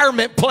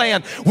retirement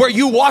plan where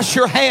you wash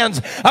your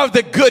hands of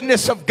the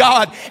goodness of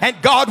God and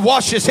God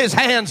washes his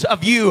hands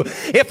of you.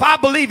 If I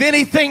believe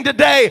anything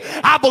today,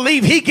 I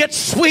believe he gets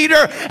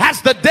sweeter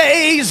as the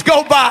days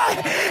go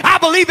by. I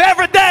believe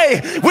every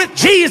day with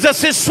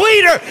Jesus is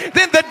sweeter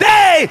than the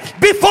day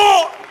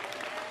before.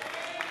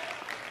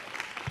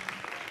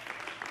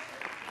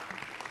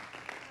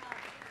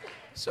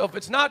 So if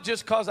it's not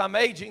just because I'm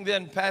aging,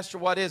 then Pastor,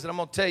 what is it? I'm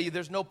going to tell you,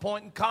 there's no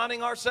point in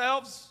conning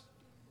ourselves.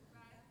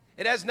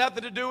 It has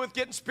nothing to do with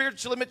getting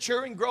spiritually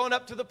mature and growing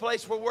up to the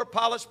place where we're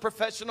polished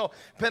professional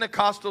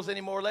Pentecostals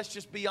anymore. Let's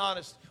just be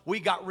honest. We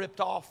got ripped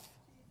off.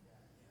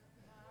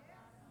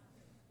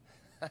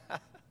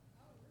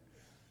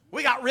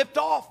 We got ripped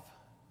off.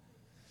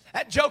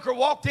 That joker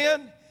walked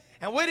in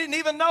and we didn't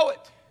even know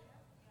it.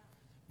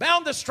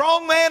 Bound the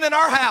strong man in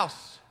our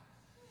house.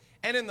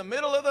 And in the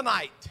middle of the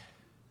night,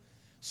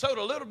 sowed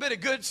a little bit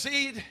of good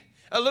seed,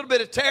 a little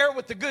bit of tare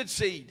with the good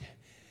seed.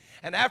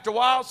 And after a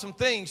while, some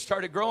things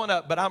started growing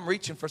up. But I'm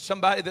reaching for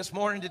somebody this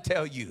morning to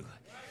tell you,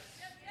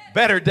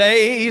 better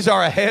days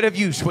are ahead of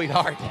you,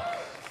 sweetheart.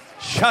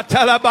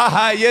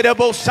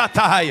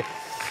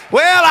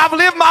 Well, I've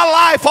lived my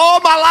life, all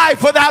my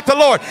life without the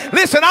Lord.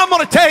 Listen, I'm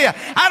going to tell you,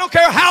 I don't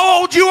care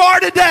how old you are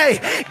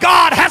today.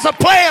 God has a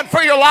plan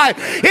for your life.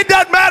 It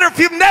doesn't matter if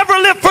you've never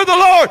lived for the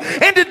Lord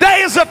and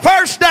today is the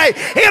first day.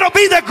 It'll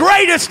be the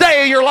greatest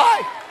day of your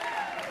life.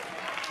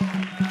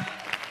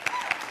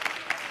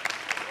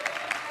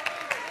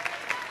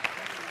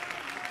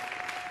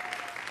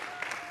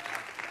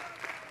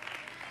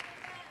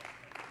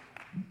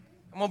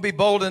 I'm going to be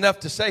bold enough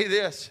to say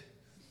this.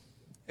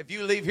 If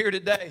you leave here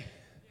today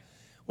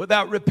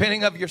without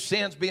repenting of your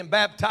sins, being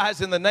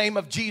baptized in the name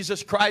of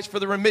Jesus Christ for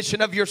the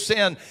remission of your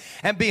sin,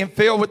 and being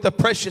filled with the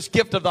precious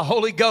gift of the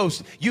Holy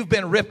Ghost, you've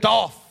been ripped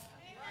off.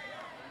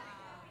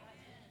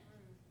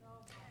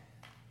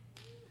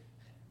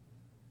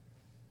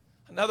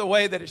 Another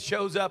way that it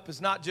shows up is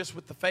not just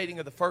with the fading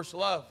of the first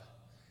love,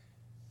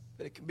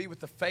 but it can be with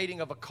the fading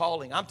of a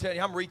calling. I'm telling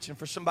you, I'm reaching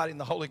for somebody in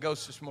the Holy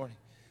Ghost this morning.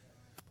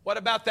 What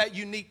about that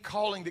unique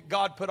calling that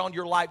God put on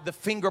your life, the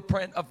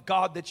fingerprint of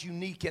God that's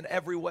unique in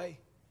every way?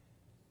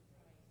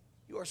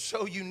 You are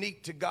so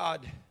unique to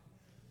God.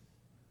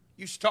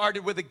 You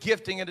started with a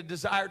gifting and a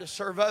desire to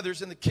serve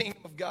others in the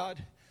kingdom of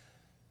God.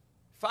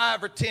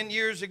 5 or 10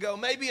 years ago,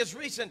 maybe as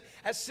recent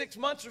as 6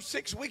 months or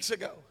 6 weeks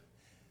ago,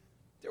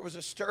 there was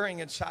a stirring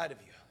inside of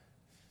you.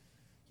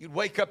 You'd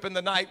wake up in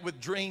the night with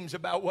dreams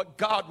about what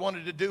God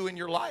wanted to do in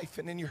your life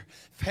and in your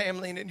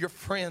family and in your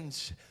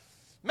friends.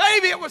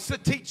 Maybe it was to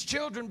teach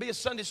children, be a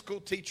Sunday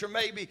school teacher.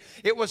 Maybe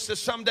it was to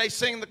someday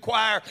sing in the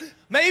choir.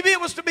 Maybe it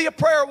was to be a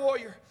prayer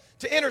warrior,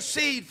 to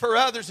intercede for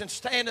others and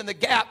stand in the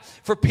gap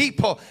for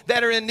people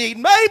that are in need.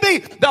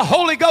 Maybe the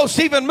Holy Ghost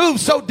even moved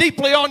so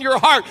deeply on your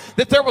heart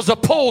that there was a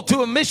pull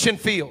to a mission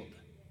field.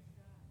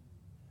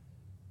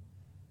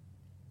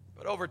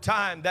 But over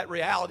time, that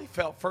reality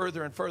felt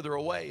further and further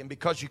away. And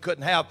because you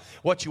couldn't have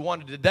what you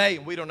wanted today,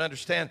 and we don't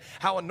understand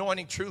how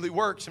anointing truly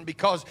works, and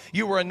because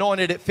you were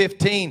anointed at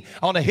 15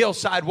 on a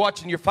hillside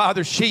watching your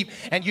father's sheep,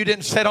 and you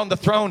didn't sit on the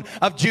throne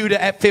of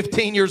Judah at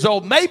 15 years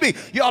old, maybe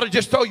you ought to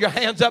just throw your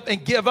hands up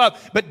and give up.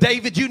 But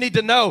David, you need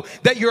to know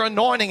that your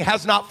anointing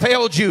has not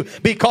failed you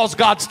because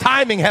God's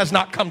timing has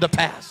not come to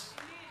pass.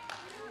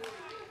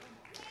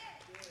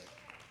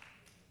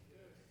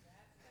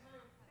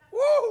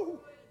 Woo!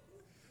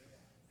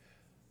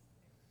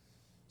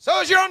 So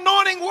is your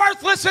anointing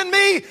worthless in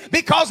me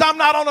because I'm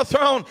not on a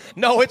throne?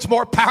 No, it's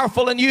more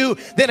powerful in you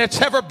than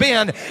it's ever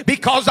been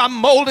because I'm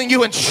molding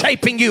you and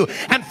shaping you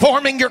and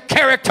forming your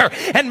character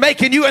and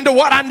making you into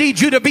what I need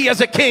you to be as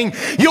a king.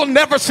 You'll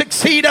never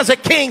succeed as a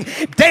king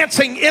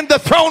dancing in the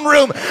throne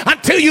room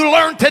until you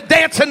learn to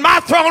dance in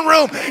my throne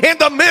room in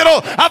the middle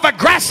of a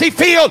grassy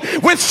field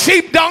with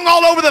sheep dung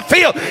all over the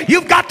field.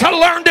 You've got to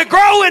learn to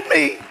grow in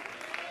me.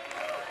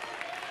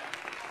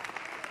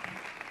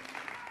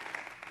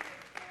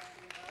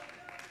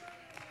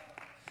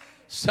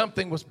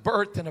 something was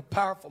birthed in a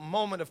powerful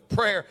moment of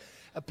prayer,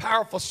 a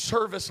powerful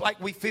service like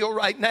we feel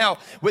right now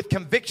with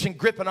conviction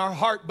gripping our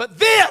heart. But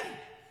then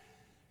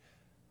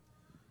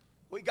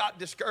we got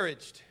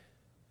discouraged.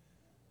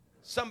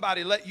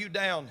 Somebody let you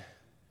down.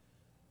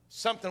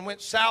 Something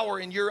went sour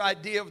in your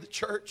idea of the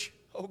church.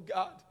 Oh,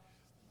 God.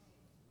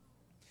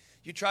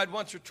 You tried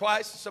once or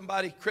twice,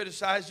 somebody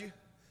criticized you.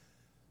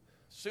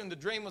 Soon the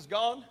dream was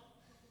gone.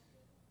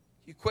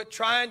 You quit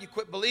trying, you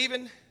quit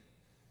believing.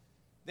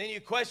 Then you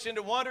questioned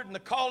and wondered, and the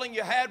calling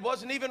you had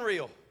wasn't even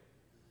real.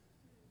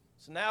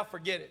 So now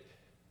forget it.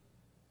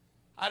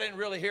 I didn't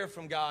really hear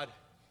from God.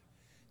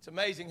 It's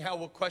amazing how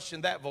we'll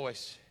question that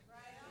voice,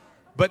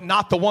 but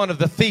not the one of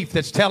the thief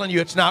that's telling you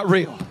it's not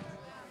real.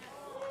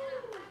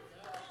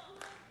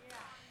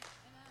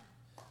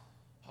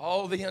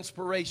 All the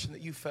inspiration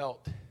that you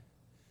felt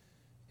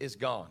is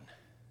gone.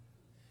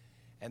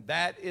 And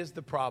that is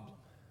the problem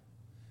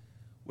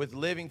with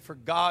living for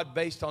God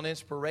based on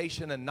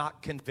inspiration and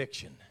not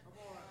conviction.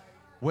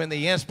 When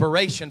the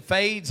inspiration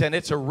fades and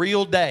it's a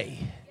real day,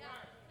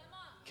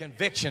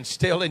 conviction's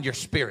still in your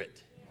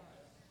spirit.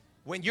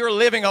 When you're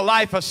living a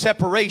life of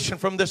separation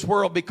from this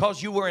world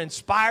because you were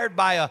inspired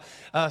by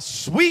a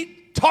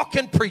sweet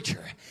talking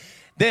preacher,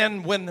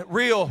 then when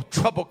real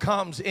trouble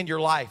comes in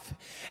your life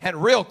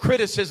and real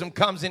criticism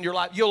comes in your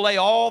life, you'll lay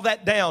all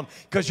that down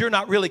because you're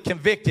not really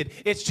convicted.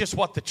 It's just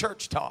what the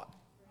church taught.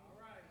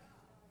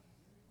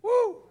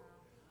 Woo!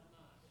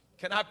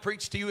 Can I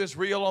preach to you as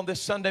real on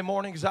this Sunday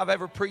morning as I've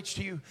ever preached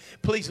to you?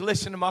 Please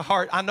listen to my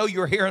heart. I know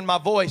you're hearing my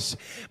voice,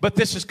 but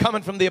this is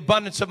coming from the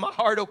abundance of my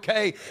heart,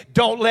 okay?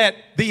 Don't let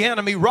the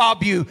enemy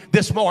rob you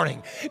this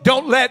morning.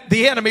 Don't let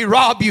the enemy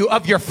rob you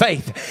of your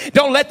faith.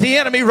 Don't let the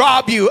enemy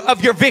rob you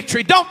of your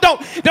victory. Don't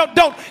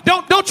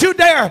you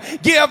dare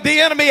give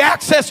the enemy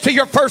access to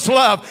your first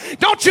love.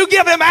 Don't you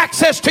give him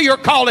access to your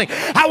calling.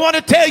 I want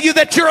to tell you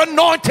that your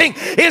anointing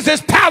is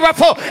as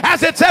powerful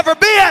as it's ever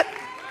been.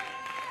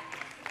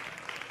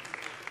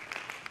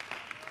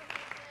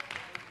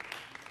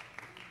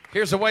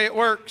 Here's the way it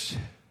works.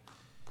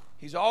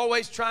 He's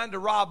always trying to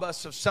rob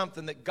us of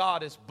something that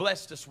God has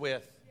blessed us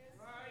with.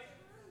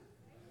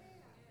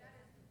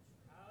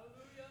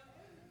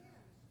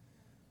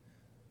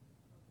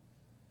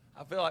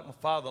 I feel like my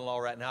father-in-law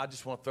right now. I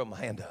just want to throw my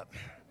hand up.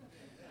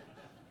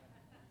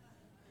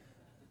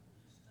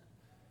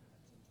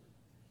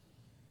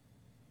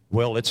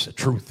 Well, it's the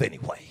truth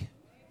anyway.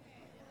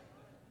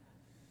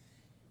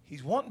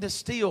 He's wanting to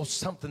steal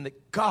something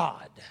that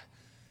God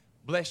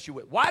blessed you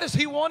with. Why does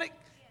he want it?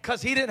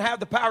 Because he didn't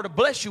have the power to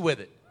bless you with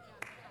it.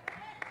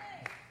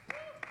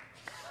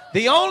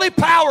 The only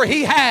power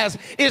he has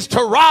is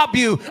to rob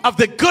you of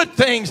the good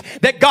things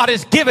that God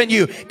has given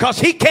you, because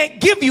he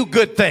can't give you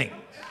good things.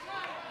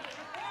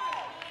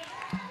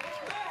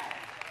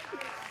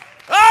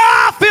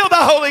 I feel the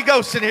Holy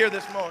Ghost in here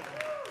this morning.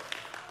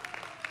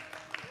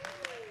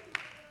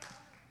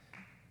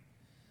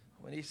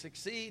 When he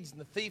succeeds and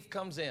the thief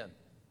comes in,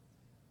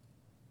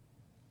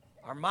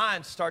 our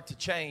minds start to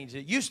change.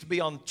 It used to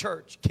be on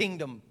church,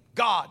 kingdom,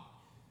 God.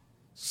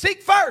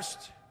 Seek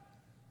first.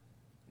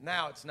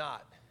 Now it's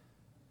not.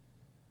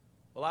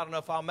 Well, I don't know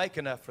if I'll make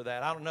enough for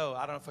that. I don't know.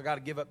 I don't know if I got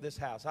to give up this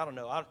house. I don't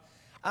know.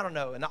 I don't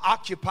know. And it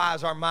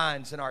occupies our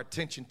minds and our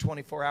attention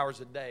 24 hours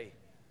a day.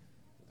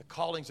 The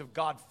callings of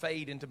God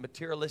fade into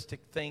materialistic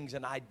things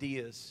and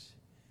ideas.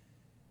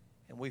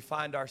 And we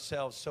find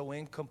ourselves so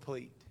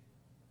incomplete,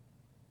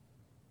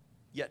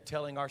 yet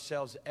telling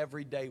ourselves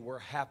every day we're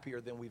happier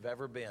than we've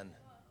ever been.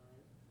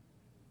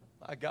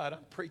 My God,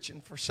 I'm preaching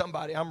for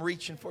somebody. I'm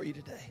reaching for you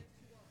today.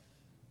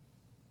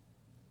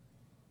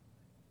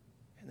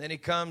 And then he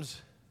comes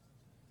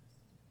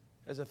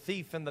as a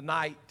thief in the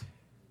night,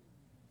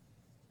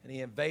 and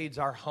he invades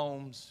our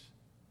homes.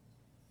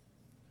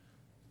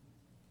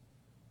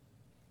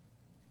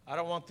 I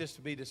don't want this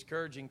to be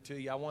discouraging to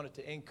you. I want it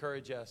to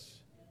encourage us.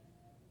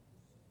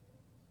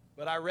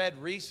 But I read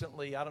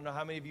recently, I don't know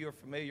how many of you are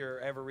familiar or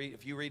ever read,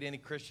 if you read any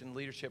Christian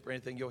leadership or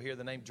anything, you'll hear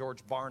the name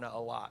George Barna a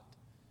lot.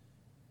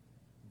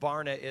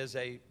 Barna is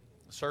a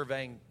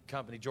surveying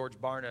company, George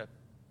Barna.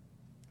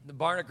 The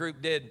Barna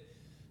Group did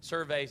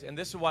surveys, and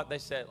this is what they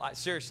said. Like,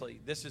 seriously,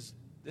 this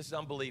is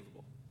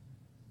unbelievable.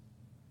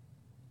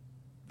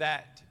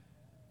 That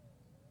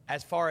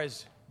as far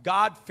as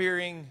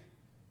God-fearing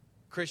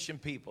Christian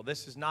people,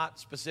 this is not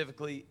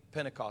specifically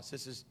Pentecost,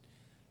 this is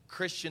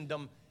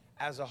Christendom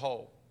as a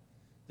whole.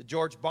 The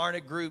George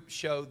Barna Group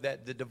showed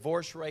that the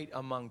divorce rate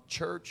among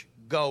church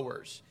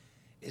goers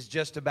is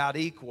just about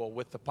equal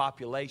with the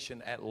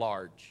population at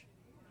large.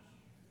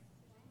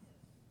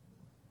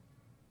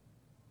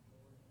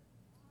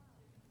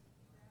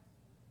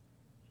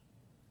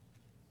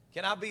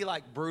 Can I be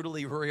like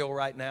brutally real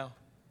right now?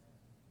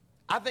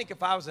 I think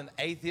if I was an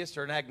atheist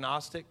or an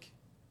agnostic,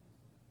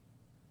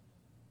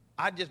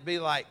 I'd just be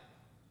like,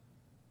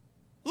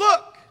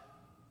 look,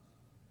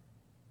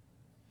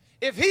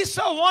 if he's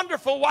so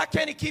wonderful, why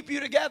can't he keep you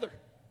together?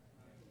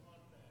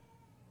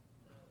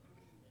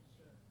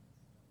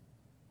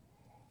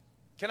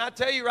 Can I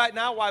tell you right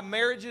now why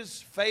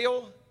marriages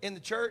fail in the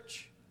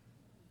church?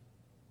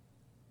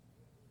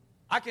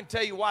 I can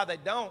tell you why they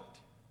don't.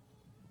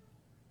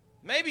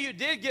 Maybe you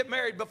did get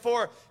married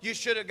before you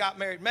should have got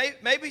married.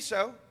 Maybe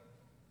so.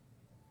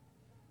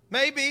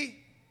 Maybe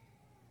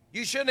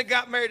you shouldn't have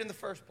got married in the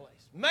first place.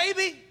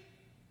 Maybe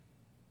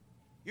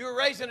you were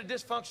raised in a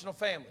dysfunctional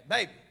family.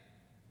 Maybe.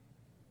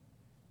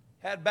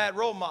 Had bad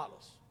role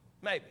models.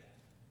 Maybe.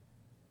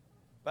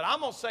 But I'm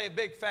going to say a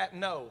big fat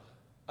no,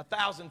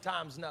 1,000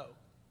 times no.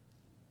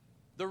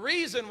 The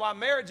reason why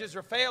marriages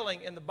are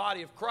failing in the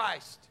body of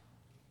Christ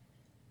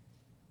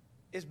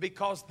is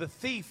because the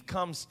thief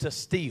comes to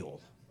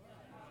steal.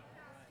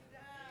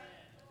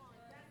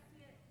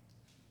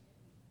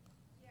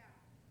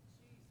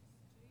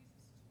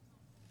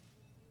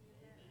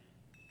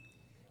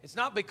 It's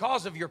not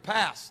because of your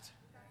past.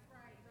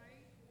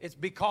 It's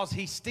because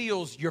he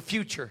steals your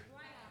future.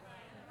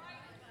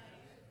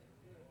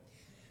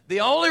 The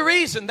only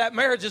reason that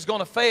marriage is going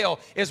to fail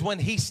is when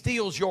he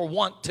steals your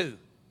want to.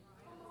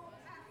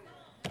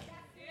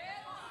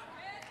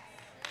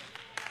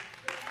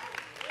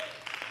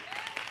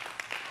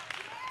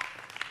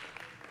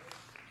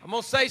 I'm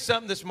going to say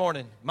something this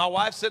morning. My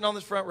wife's sitting on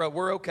this front row.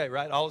 We're okay,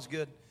 right? All is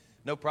good.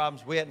 No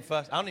problems. We hadn't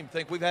fussed. I don't even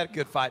think we've had a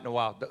good fight in a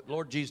while.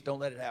 Lord Jesus, don't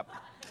let it happen.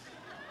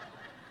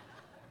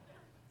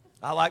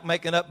 I like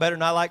making up better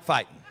than I like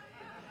fighting.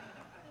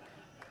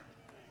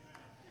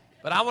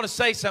 But I want to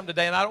say something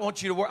today, and I don't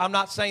want you to worry. I'm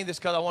not saying this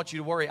because I want you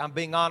to worry. I'm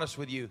being honest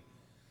with you.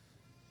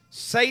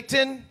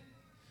 Satan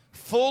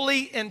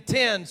fully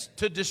intends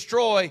to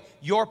destroy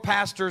your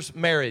pastor's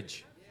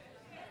marriage.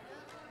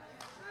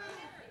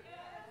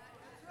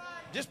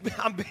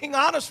 I'm being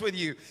honest with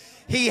you.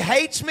 He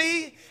hates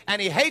me and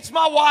he hates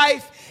my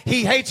wife.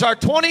 He hates our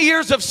 20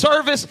 years of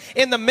service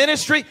in the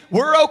ministry.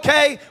 We're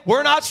okay.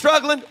 We're not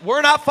struggling.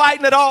 We're not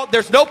fighting at all.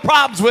 There's no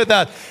problems with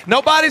us.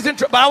 Nobody's in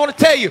trouble. But I want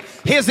to tell you,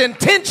 his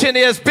intention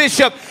is,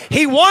 Bishop,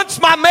 he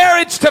wants my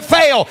marriage to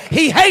fail.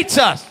 He hates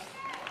us.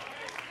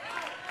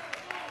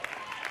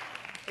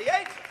 He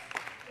hates us.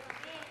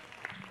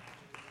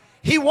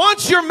 He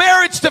wants your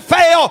marriage to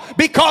fail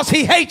because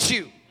he hates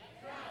you.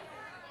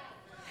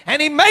 And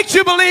he makes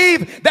you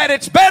believe that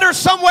it's better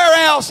somewhere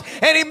else.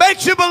 And he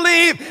makes you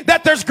believe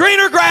that there's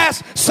greener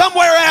grass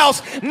somewhere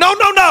else. No,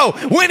 no, no.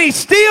 When he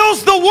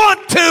steals the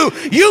want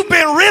to, you've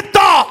been ripped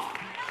off.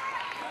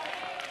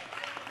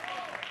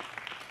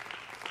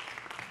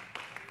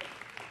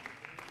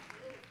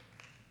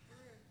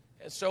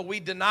 And so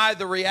we deny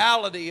the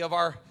reality of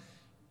our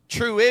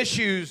true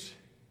issues.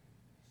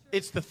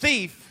 It's the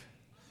thief.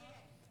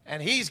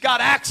 And he's got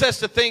access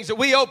to things that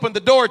we opened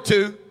the door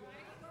to.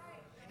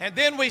 And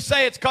then we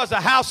say it's because of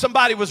how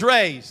somebody was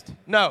raised.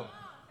 No.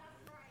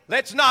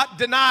 Let's not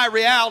deny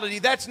reality.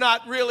 That's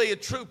not really a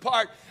true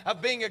part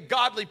of being a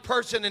godly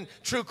person and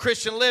true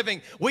Christian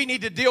living. We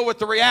need to deal with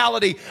the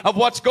reality of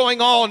what's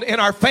going on in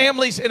our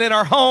families and in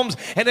our homes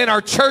and in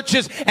our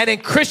churches and in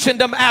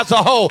Christendom as a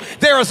whole.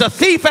 There is a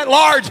thief at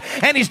large,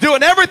 and he's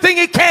doing everything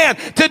he can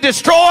to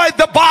destroy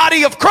the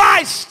body of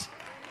Christ.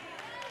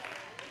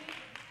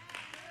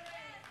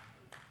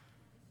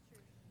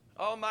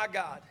 Oh, my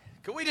God.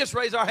 Can we just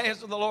raise our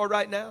hands to the Lord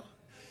right now?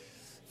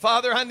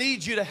 Father, I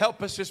need you to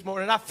help us this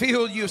morning. I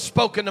feel you have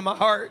spoken to my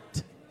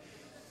heart.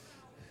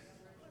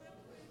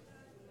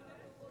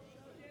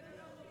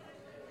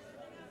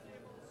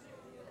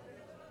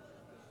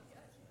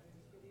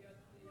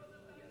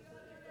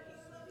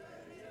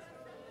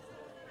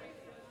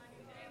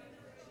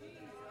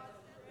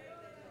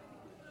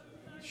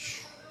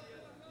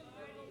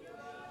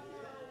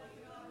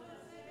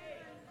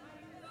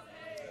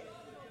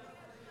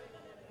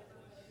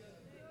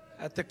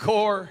 At the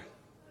core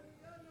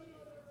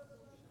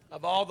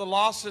of all the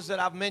losses that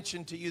I've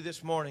mentioned to you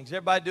this morning, is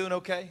everybody doing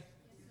okay?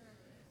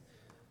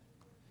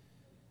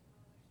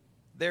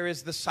 There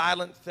is the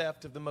silent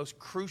theft of the most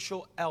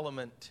crucial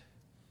element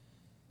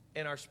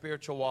in our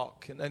spiritual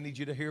walk. And I need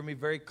you to hear me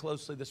very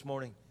closely this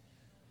morning.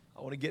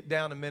 I want to get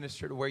down and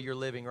minister to where you're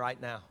living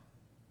right now.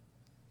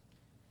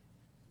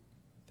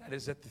 That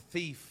is that the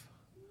thief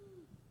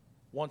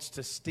wants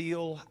to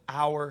steal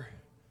our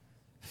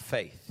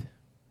faith.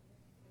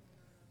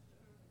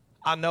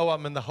 I know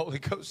I'm in the Holy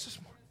Ghost this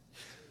morning.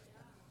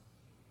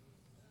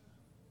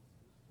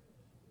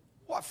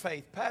 What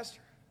faith, Pastor?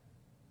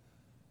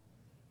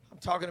 I'm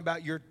talking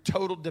about your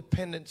total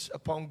dependence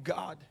upon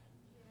God.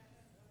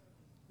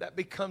 That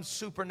becomes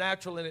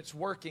supernatural in its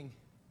working.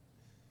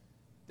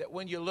 That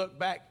when you look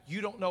back,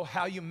 you don't know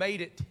how you made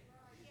it,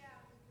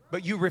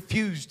 but you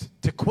refused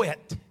to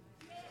quit.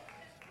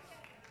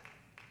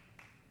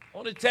 I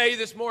want to tell you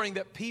this morning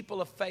that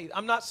people of faith,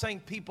 I'm not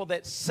saying people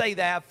that say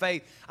they have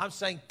faith, I'm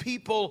saying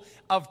people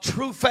of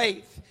true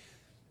faith,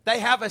 they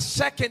have a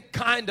second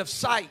kind of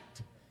sight.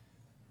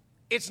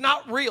 It's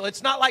not real.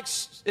 It's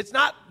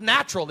not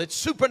natural. It's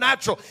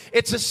supernatural.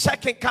 It's a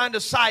second kind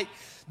of sight.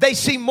 They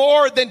see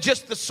more than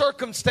just the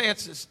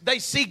circumstances. They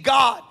see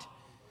God.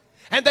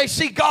 And they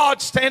see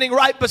God standing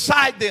right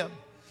beside them.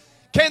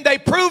 Can they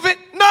prove it?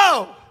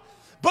 No.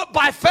 but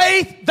by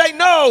faith they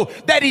know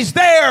that he's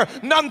there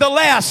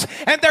nonetheless.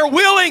 And they're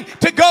willing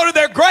to go to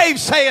their grave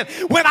saying,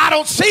 when I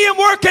don't see him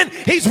working,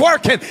 he's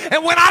working.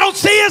 And when I don't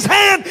see his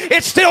hand,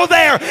 it's still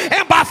there.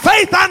 And by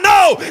faith I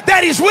know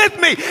that he's with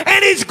me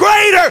and he's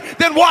greater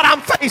than what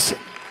I'm facing.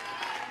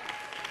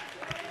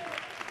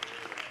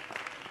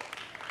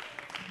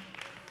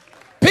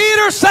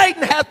 Peter,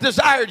 Satan hath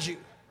desired you,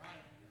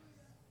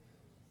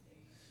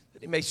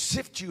 that he may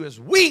sift you as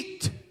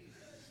wheat,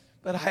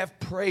 but I have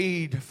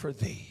prayed for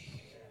thee,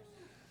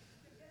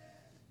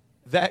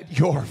 that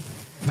your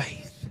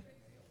faith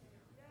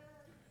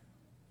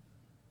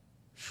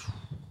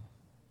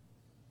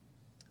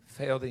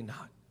fail thee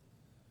not.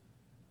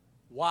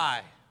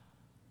 Why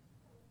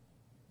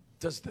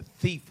does the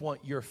thief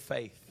want your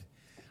faith?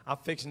 I'm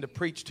fixing to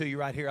preach to you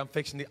right here.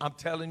 I'm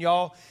telling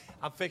y'all,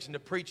 I'm fixing to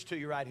preach to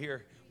you right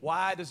here.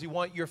 Why does he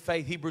want your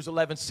faith? Hebrews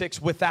 11:6,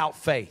 without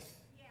faith.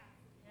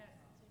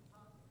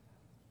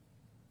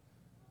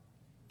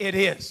 It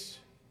is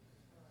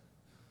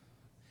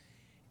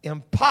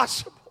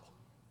impossible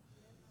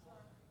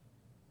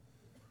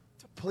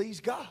to please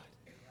God.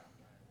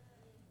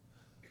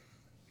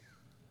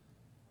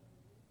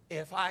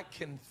 If I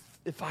can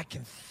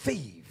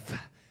thieve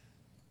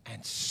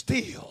and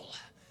steal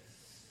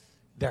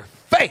their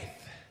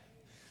faith,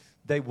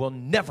 they will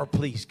never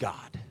please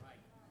God.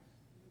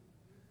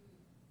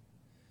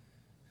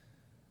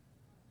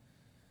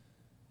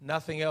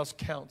 Nothing else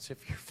counts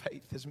if your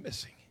faith is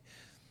missing.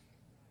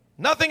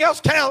 Nothing else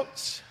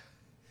counts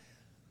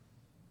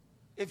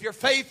if your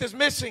faith is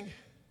missing.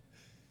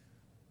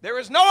 There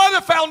is no other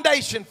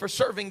foundation for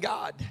serving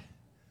God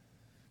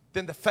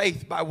than the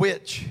faith by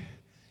which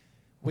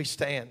we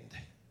stand.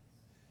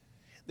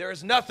 There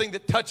is nothing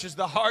that touches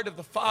the heart of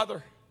the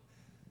Father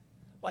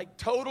like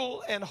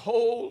total and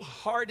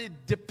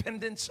wholehearted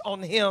dependence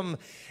on Him,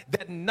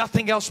 that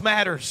nothing else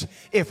matters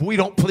if we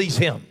don't please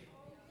Him.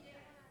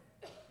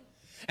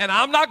 And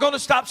I'm not going to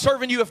stop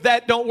serving you if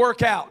that don't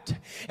work out.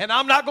 And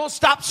I'm not going to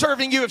stop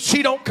serving you if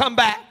she don't come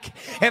back.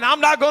 And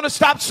I'm not going to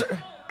stop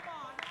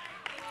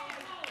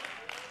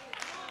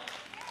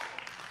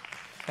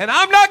and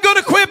I'm not going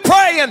to quit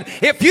praying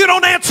if you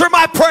don't answer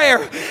my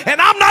prayer. And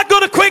I'm not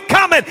going to quit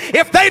coming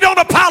if they don't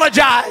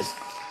apologize.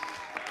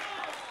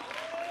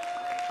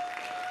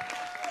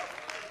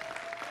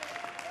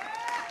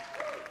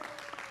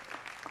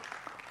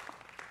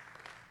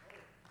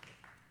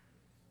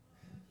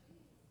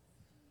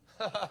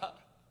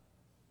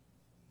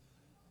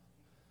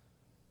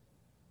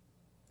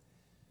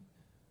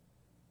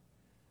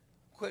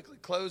 Quickly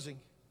closing.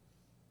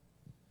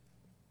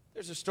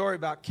 There's a story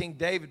about King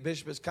David,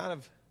 Bishop. It's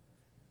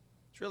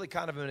really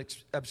kind of an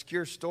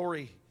obscure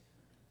story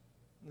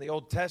in the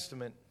Old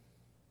Testament.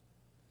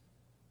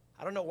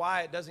 I don't know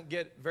why it doesn't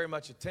get very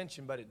much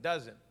attention, but it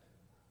doesn't.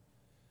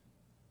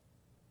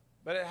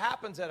 But it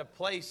happens at a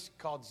place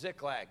called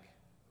Ziklag.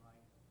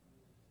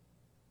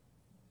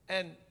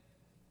 And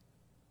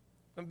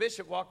when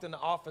Bishop walked in the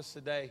office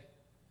today,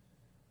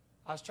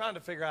 I was trying to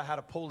figure out how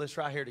to pull this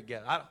right here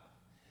together.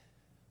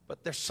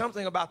 But there's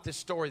something about this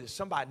story that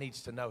somebody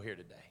needs to know here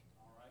today.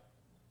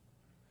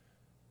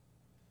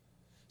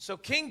 So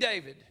King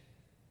David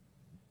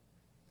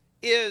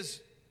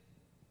is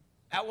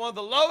at one of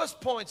the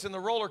lowest points in the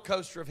roller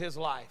coaster of his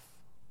life.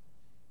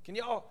 Can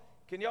y'all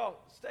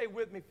stay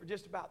with me for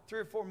just about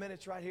 3 or 4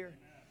 minutes right here?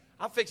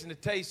 I'm fixing to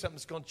tell you something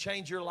that's going to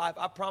change your life.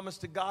 I promise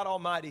to God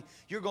Almighty,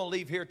 you're going to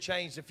leave here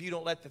changed if you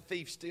don't let the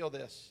thief steal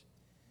this.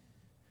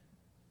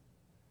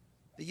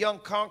 The young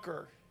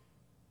conqueror,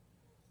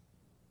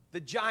 the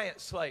giant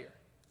slayer,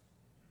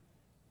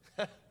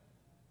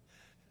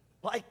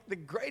 like the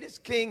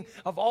greatest king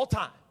of all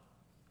time,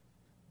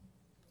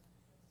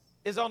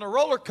 is on a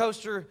roller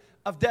coaster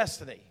of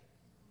destiny.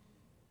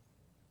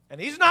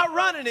 And he's not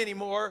running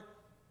anymore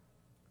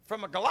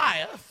from a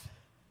Goliath.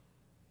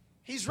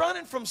 He's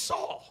running from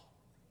Saul.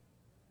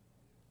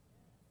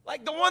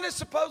 Like the one that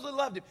supposedly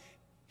loved him.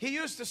 He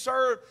used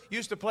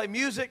to play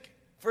music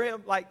for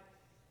him. Like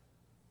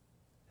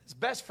his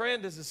best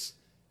friend is his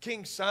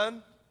king's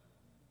son.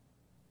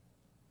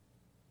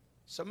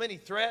 So many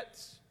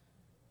threats.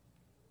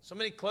 So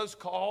many close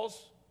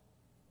calls.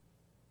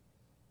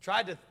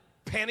 Tried to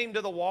pin him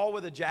to the wall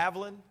with a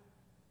javelin.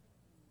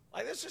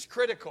 Like, this is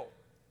critical.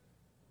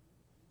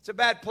 It's a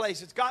bad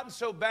place. It's gotten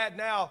so bad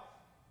now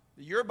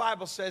that your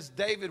Bible says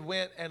David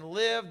went and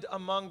lived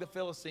among the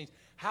Philistines.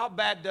 How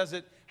bad does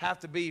it have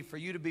to be for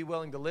you to be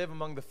willing to live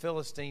among the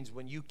Philistines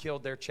when you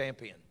killed their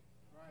champion?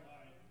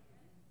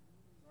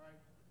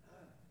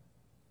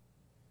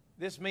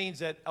 This means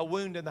that a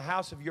wound in the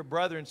house of your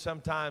brethren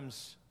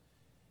sometimes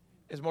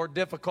is more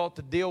difficult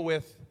to deal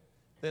with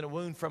than a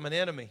wound from an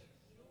enemy.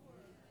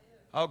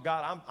 Oh,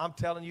 God, I'm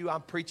telling you,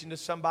 I'm preaching to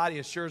somebody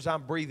as sure as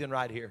I'm breathing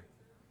right here.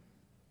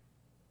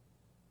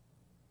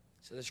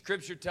 So the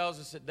scripture tells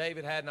us that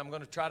David had, and I'm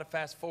going to try to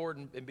fast forward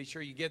and be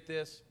sure you get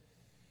this,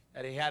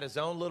 that he had his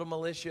own little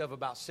militia of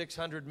about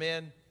 600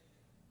 men,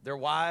 their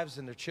wives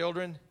and their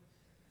children,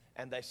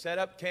 and they set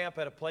up camp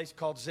at a place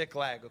called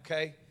Ziklag,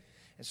 okay?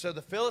 And so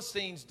the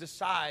Philistines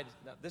decide,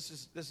 now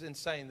this is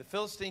insane. The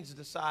Philistines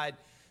decide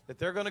that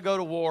they're going to go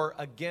to war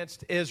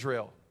against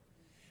Israel.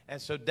 And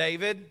so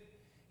David,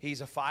 he's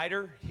a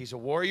fighter, he's a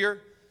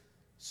warrior.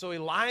 So he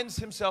lines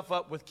himself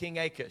up with King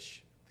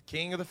Achish, the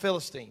king of the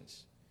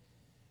Philistines.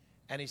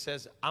 And he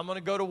says, I'm going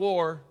to go to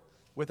war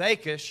with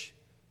Achish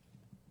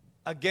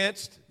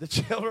against the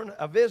children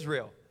of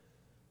Israel.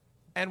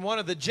 And one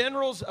of the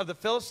generals of the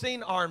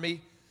Philistine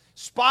army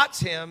spots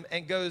him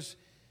and goes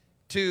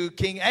to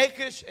King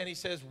Achish, and he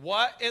says,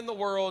 what in the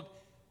world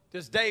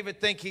does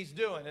David think he's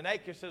doing? And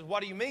Achish says,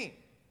 what do you mean?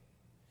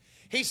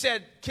 He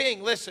said,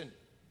 King, listen,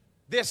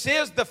 this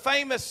is the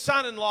famous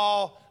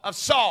son-in-law of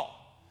Saul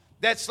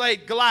that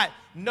slayed Goliath.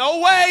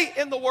 No way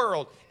in the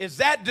world is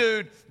that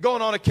dude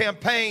going on a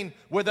campaign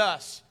with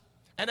us.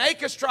 And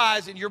Achish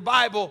tries in your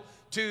Bible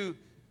to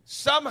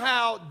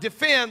somehow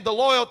defend the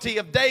loyalty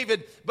of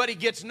David, but he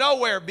gets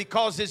nowhere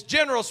because his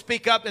generals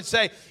speak up and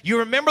say, you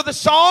remember the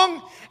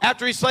song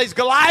after he slays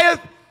Goliath?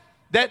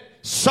 That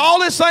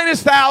Saul is slain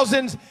his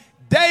thousands,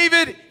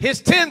 David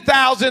his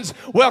 10,000s.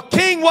 Well,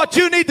 king, what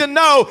you need to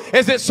know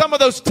is that some of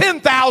those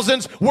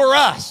 10,000s were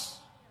us.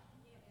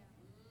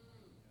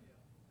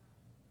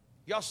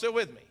 Y'all still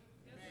with me?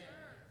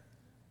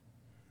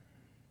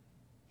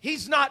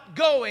 He's not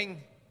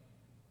going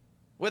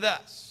with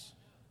us.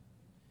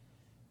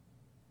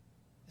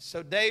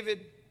 So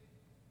David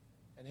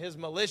and his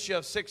militia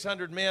of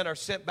 600 men are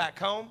sent back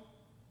home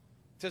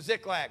to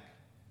Ziklag.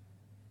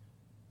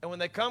 And when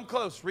they come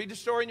close, read the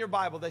story in your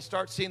Bible, they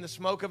start seeing the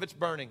smoke of its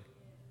burning.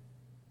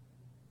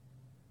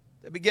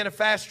 They begin a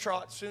fast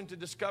trot, soon to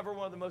discover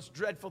one of the most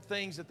dreadful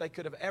things that they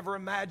could have ever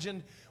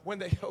imagined when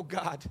they, oh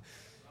God,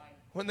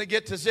 when they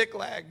get to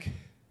Ziklag.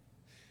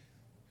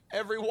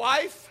 Every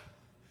wife,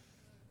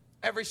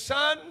 every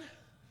son,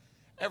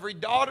 every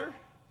daughter,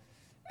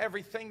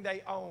 everything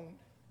they own,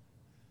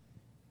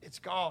 it's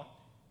gone.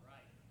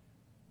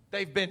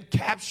 They've been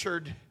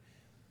captured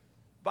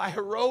by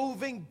a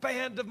roving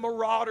band of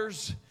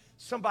marauders.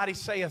 Somebody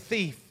say a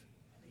thief.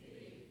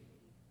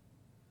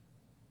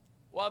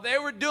 While they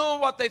were doing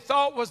what they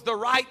thought was the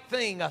right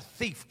thing, a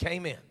thief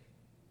came in,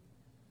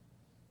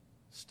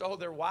 stole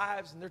their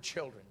wives and their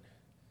children,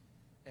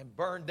 and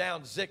burned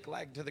down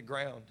Ziklag to the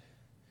ground.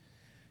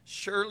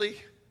 Surely,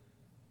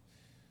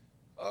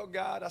 oh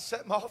God, I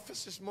sat in my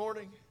office this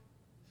morning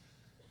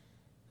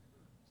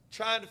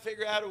trying to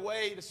figure out a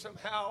way to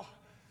somehow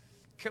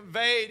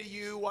convey to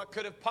you what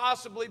could have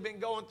possibly been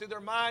going through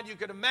their mind. You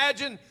could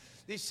imagine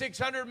these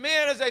 600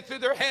 men as they threw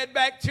their head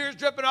back, tears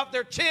dripping off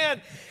their chin,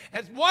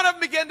 as one of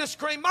them began to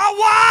scream,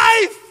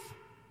 my wife!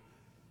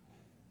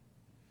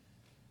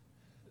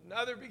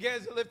 Another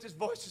began to lift his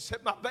voice and said,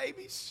 my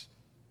babies.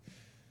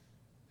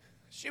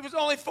 She was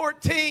only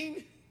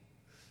 14,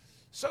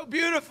 so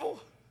beautiful,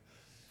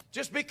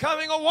 just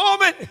becoming a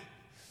woman.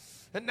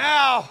 And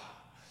now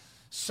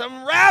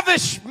some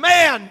ravished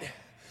man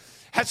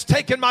has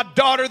taken my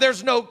daughter.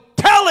 There's no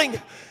telling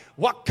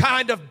what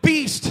kind of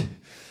beast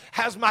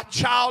has my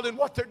child and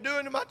what they're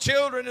doing to my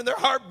children, and they're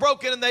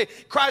heartbroken and they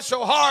cry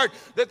so hard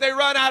that they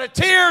run out of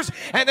tears,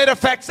 and it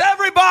affects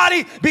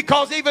everybody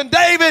because even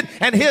David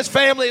and his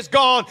family is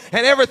gone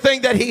and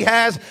everything that he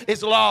has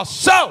is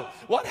lost. So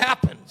what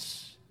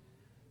happens?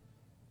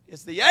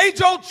 It's the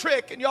age-old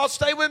trick, and y'all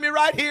stay with me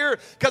right here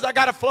because I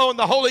got to flow in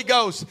the Holy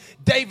Ghost.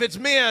 David's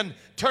men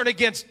turn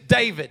against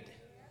David.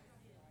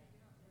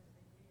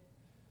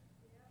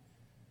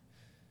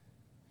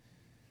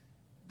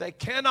 They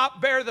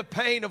cannot bear the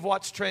pain of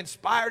what's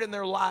transpired in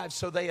their lives,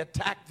 so they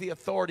attack the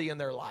authority in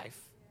their life.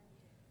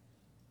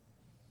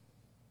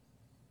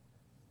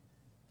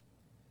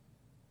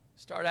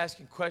 Start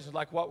asking questions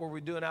like, what were we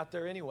doing out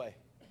there anyway?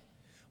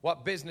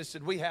 What business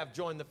did we have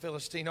join the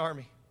Philistine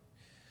army?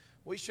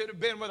 We should have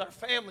been with our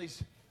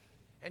families.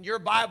 And your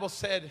Bible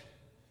said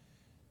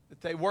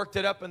that they worked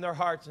it up in their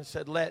hearts and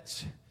said,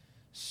 let's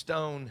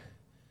stone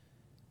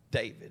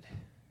David.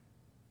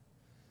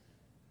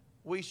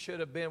 We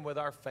should have been with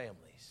our families.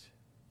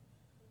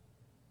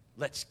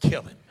 Let's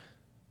kill him.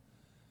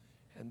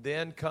 And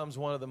then comes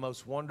one of the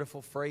most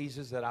wonderful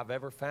phrases that I've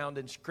ever found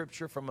in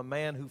Scripture from a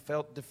man who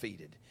felt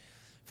defeated.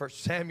 1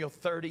 Samuel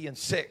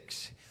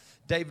 30:6.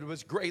 David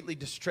was greatly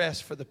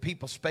distressed, for the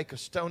people spake of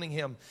stoning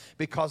him,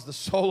 because the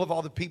soul of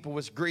all the people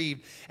was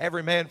grieved.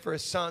 Every man for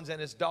his sons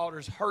and his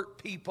daughters.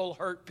 Hurt people,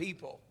 hurt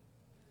people.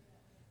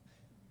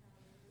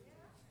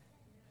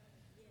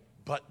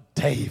 But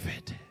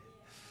David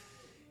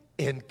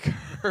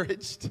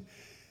encouraged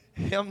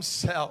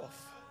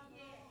himself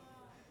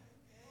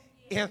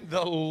in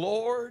the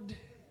Lord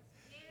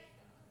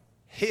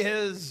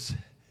his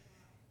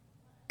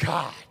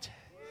God.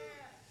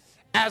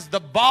 As the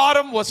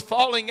bottom was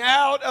falling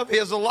out of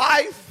his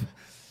life,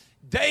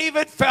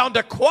 David found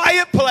a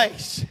quiet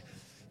place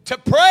to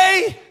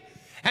pray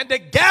and to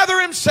gather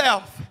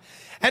himself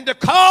and to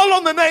call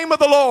on the name of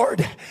the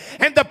Lord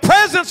and the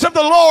presence of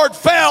the Lord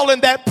fell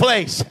in that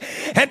place.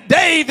 And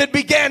David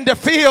began to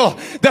feel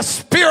the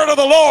Spirit of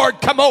the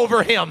Lord come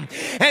over him.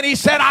 And he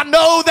said, I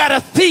know that a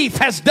thief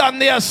has done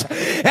this,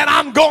 and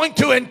I'm going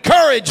to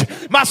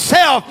encourage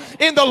myself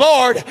in the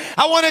Lord.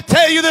 I want to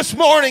tell you this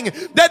morning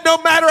that no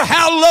matter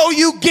how low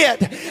you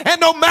get,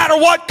 and no matter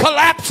what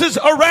collapses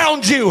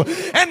around you,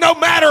 and no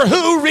matter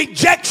who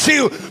rejects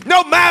you,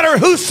 no matter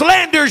who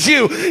slanders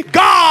you,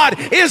 God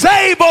is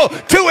able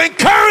to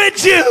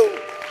encourage you.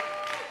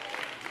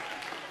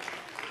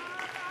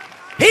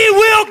 He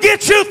will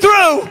get you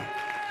through.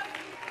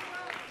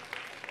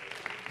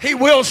 He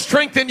will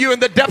strengthen you in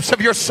the depths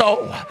of your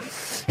soul.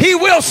 He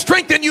will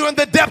strengthen you in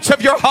the depths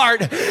of your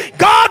heart.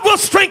 God will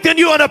strengthen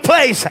you in a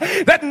place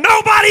that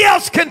nobody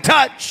else can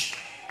touch.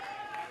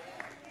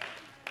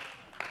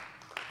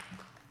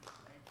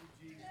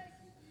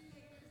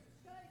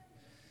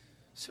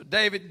 So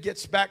David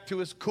gets back to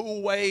his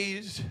cool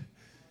ways,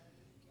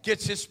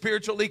 gets his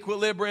spiritual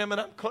equilibrium, and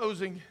I'm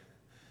closing.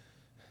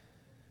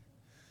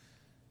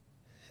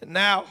 And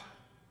now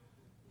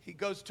he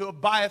goes to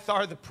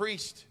Abiathar the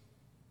priest.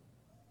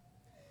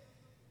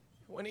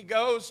 When he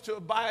goes to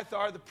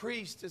Abiathar the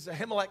priest, is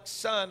Ahimelech's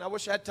son. I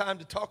wish I had time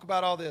to talk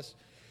about all this.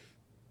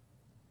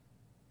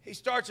 He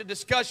starts a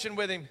discussion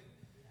with him,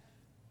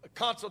 a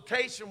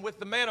consultation with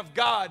the man of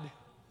God.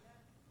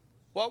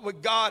 What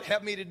would God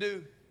have me to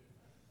do?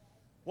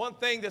 One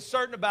thing that's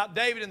certain about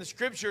David in the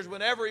scriptures,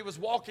 whenever he was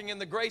walking in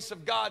the grace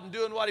of God and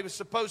doing what he was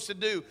supposed to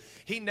do,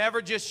 he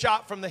never just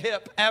shot from the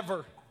hip,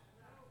 ever.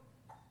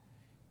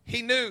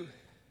 He knew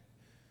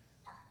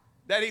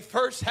that he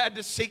first had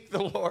to seek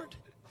the Lord.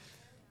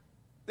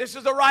 This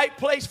is the right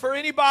place for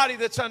anybody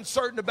that's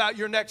uncertain about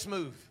your next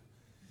move.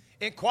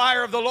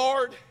 Inquire of the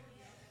Lord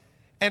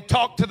and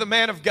talk to the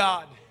man of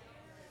God.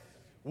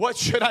 What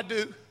should I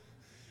do?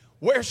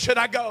 Where should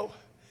I go?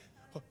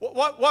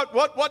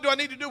 What do I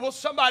need to do? Will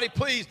somebody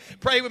please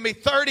pray with me?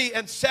 30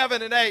 and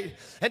 7 and 8.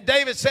 And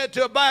David said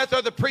to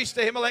Abiathar the priest,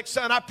 to Ahimelech's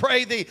son, I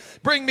pray thee,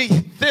 bring me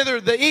thither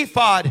the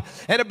ephod.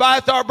 And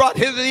Abiathar brought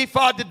hither the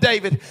ephod to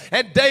David.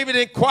 And David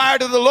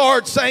inquired of the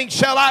Lord, saying,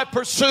 shall I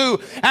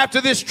pursue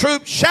after this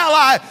troop? Shall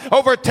I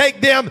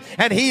overtake them?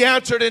 And he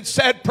answered and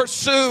said,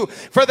 pursue,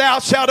 for thou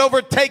shalt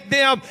overtake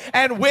them,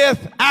 and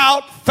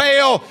without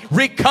fail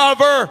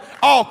recover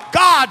all.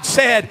 God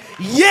said,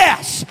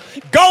 yes,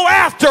 go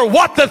after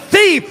what the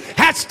thief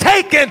has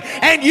taken,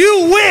 and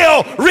you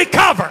will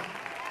recover.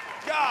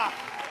 God.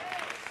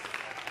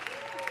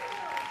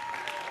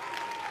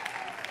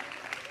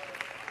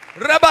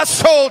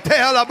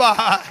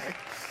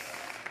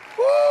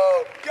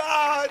 Oh,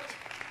 God.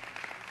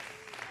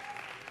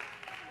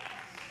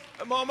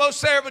 I'm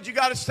almost there, but you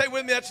got to stay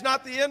with me. That's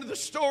not the end of the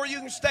story. You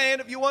can stand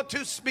if you want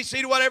to, be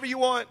seated, whatever you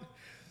want.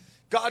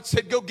 God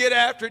said, go get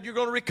after it. You're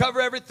going to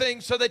recover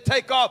everything. So they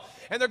take off,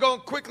 and they're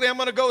going quickly. I'm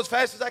going to go as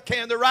fast as I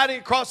can. They're riding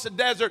across the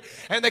desert,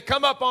 and they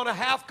come up on a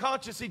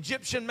half-conscious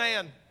Egyptian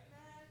man.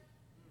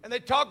 And they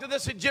talk to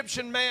this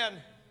Egyptian man.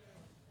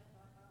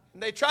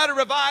 And they try to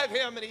revive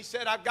him, and he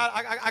said, I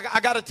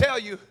got to tell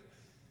you,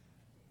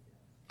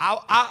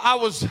 I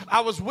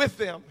was with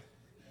them.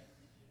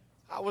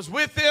 I was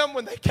with them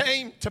when they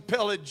came to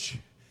pillage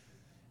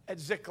at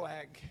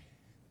Ziklag.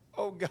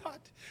 Oh, God.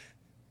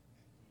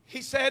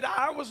 He said,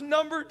 I was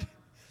numbered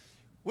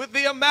with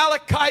the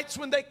Amalekites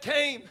when they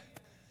came.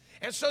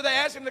 And so they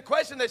asked him the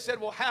question. They said,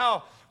 well,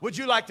 how would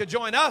you like to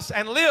join us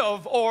and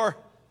live or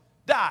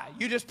die?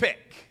 You just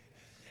pick.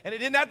 And he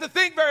didn't have to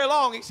think very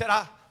long. He said,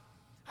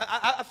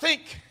 I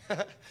think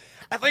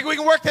we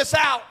can work this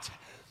out.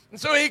 And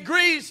so he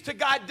agrees to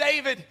guide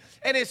David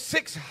and his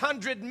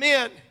 600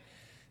 men.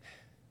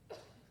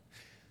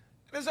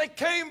 As they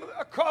came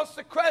across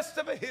the crest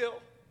of a hill,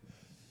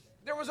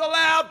 there was a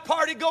loud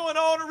party going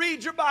on.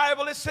 Read your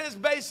Bible. It says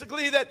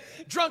basically that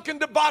drunken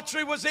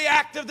debauchery was the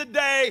act of the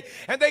day,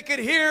 and they could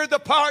hear the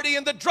party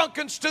and the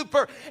drunken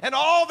stupor and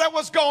all that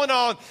was going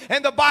on.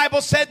 And the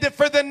Bible said that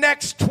for the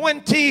next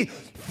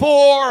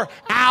 24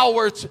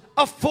 hours,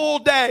 a full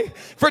day,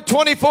 for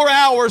 24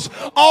 hours,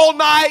 all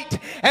night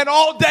and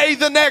all day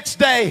the next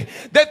day,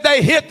 that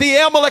they hit the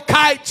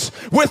Amalekites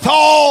with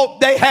all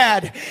they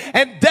had.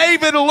 And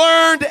David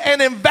learned an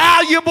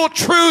invaluable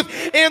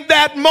truth in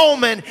that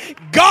moment.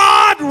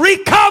 God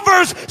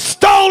recovers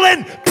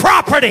stolen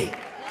property.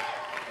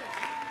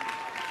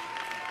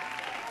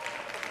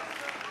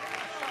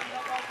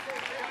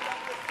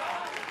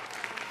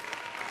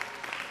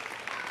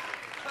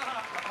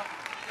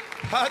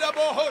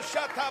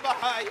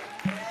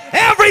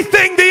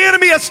 Everything the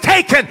enemy has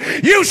taken,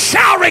 you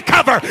shall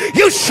recover.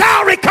 You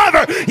shall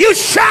recover. You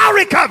shall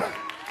recover.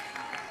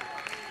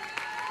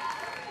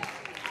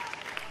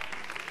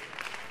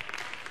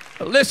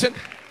 Listen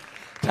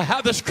to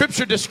how the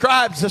scripture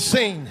describes the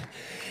scene.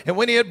 And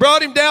when he had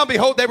brought him down,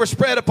 behold, they were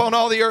spread upon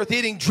all the earth,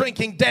 eating,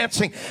 drinking,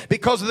 dancing,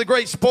 because of the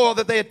great spoil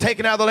that they had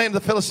taken out of the land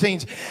of the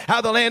Philistines, out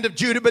of the land of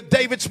Judah. But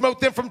David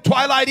smote them from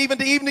twilight even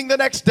to evening the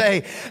next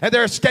day. And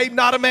there escaped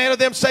not a man of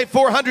them, save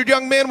 400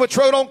 young men which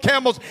rode on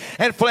camels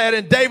and fled.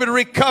 And David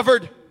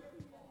recovered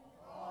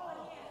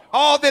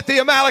all that the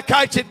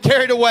Amalekites had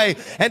carried away.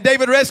 And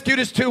David rescued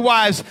his 2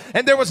 wives,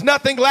 and there was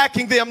nothing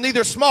lacking them,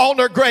 neither small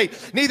nor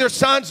great, neither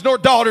sons nor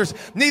daughters,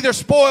 neither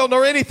spoil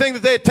nor anything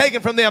that they had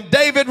taken from them.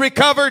 David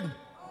recovered,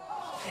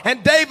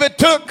 and David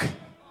took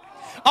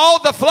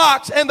all the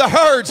flocks and the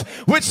herds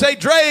which they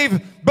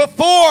drave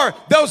before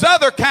those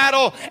other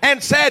cattle,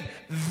 and said,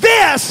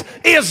 this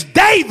is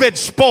David's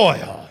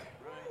spoil.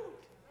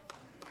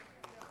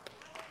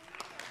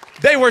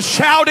 They were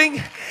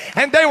shouting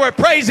and they were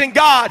praising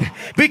God,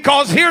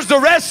 because here's the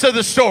rest of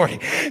the story.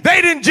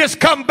 They didn't just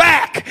come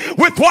back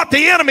with what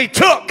the enemy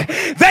took.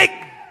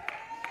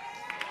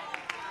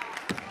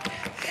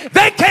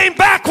 They came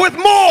back with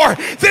more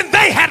than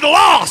they had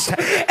lost.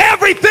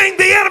 Everything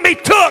the enemy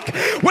took,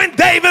 when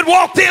David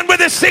walked in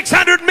with his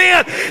 600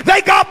 men,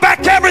 they got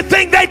back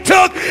everything they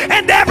took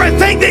and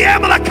everything the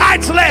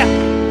Amalekites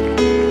left.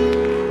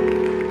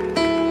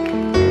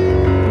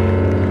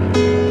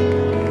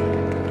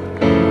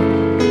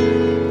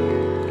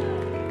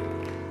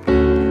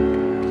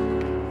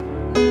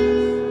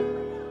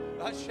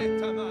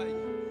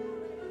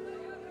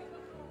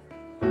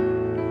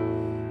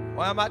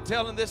 Why am I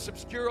telling this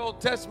obscure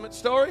Old Testament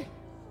story?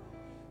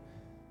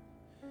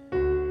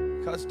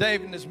 Because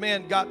David and his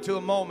men got to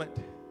a moment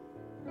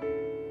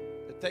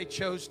that they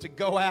chose to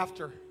go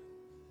after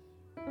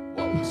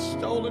what was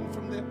stolen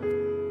from them.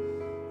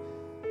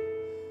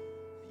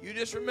 You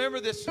just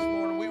remember this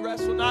morning. We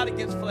wrestle not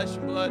against flesh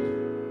and blood.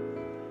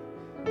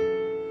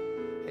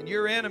 And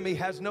your enemy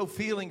has no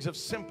feelings of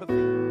sympathy.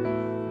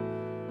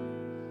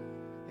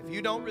 If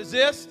you don't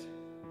resist,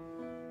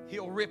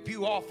 he'll rip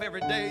you off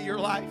every day of your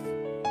life.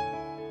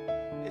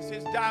 It's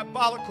his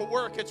diabolical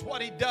work. It's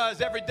what he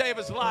does every day of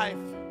his life.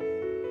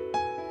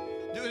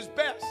 He'll do his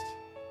best.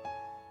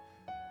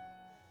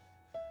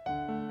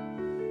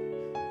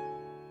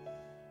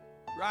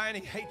 Ryan,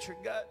 he hates your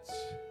guts.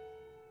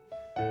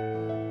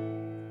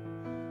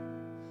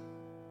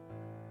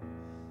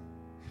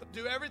 He'll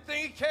do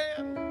everything he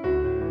can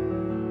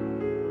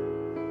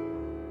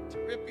to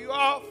rip you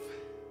off.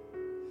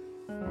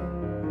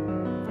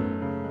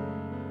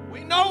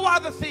 We know why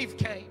the thief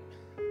came.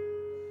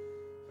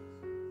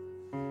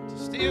 To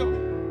steal,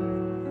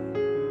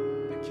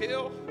 to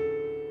kill,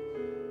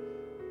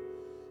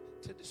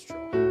 to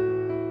destroy.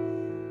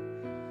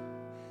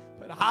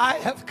 But I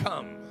have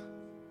come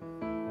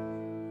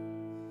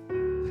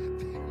that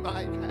they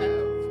might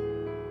have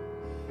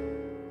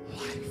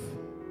life.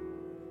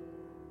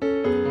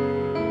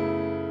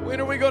 When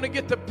are we going to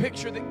get the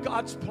picture that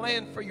God's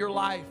plan for your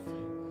life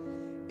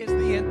is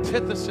the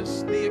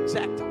antithesis, the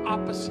exact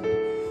opposite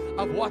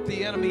of what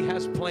the enemy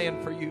has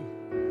planned for you?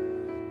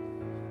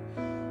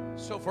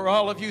 So for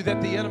all of you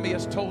that the enemy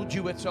has told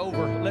you it's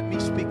over, let me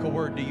speak a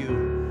word to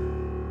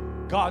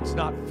you. God's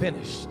not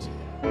finished.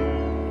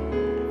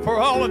 For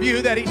all of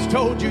you that he's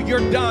told you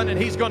you're done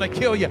and he's going to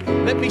kill you,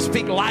 let me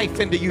speak life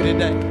into you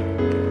today.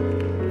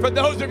 For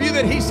those of you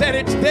that he said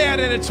it's dead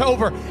and it's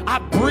over, I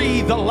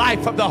breathe the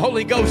life of the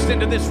Holy Ghost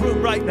into this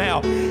room right now.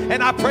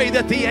 And I pray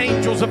that the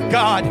angels of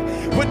God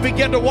would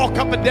begin to walk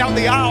up and down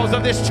the aisles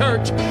of this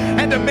church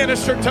and to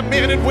minister to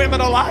men and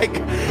women alike.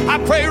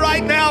 I pray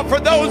right now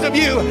for those of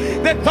you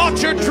that thought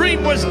your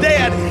dream was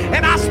dead,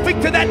 and I speak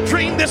to that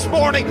dream this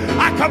morning.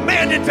 I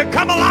command it to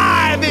come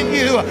alive in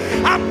you.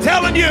 I'm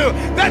telling you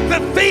that the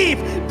thief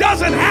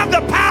doesn't have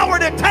the power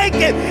to take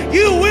it.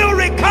 You will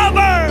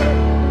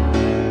recover.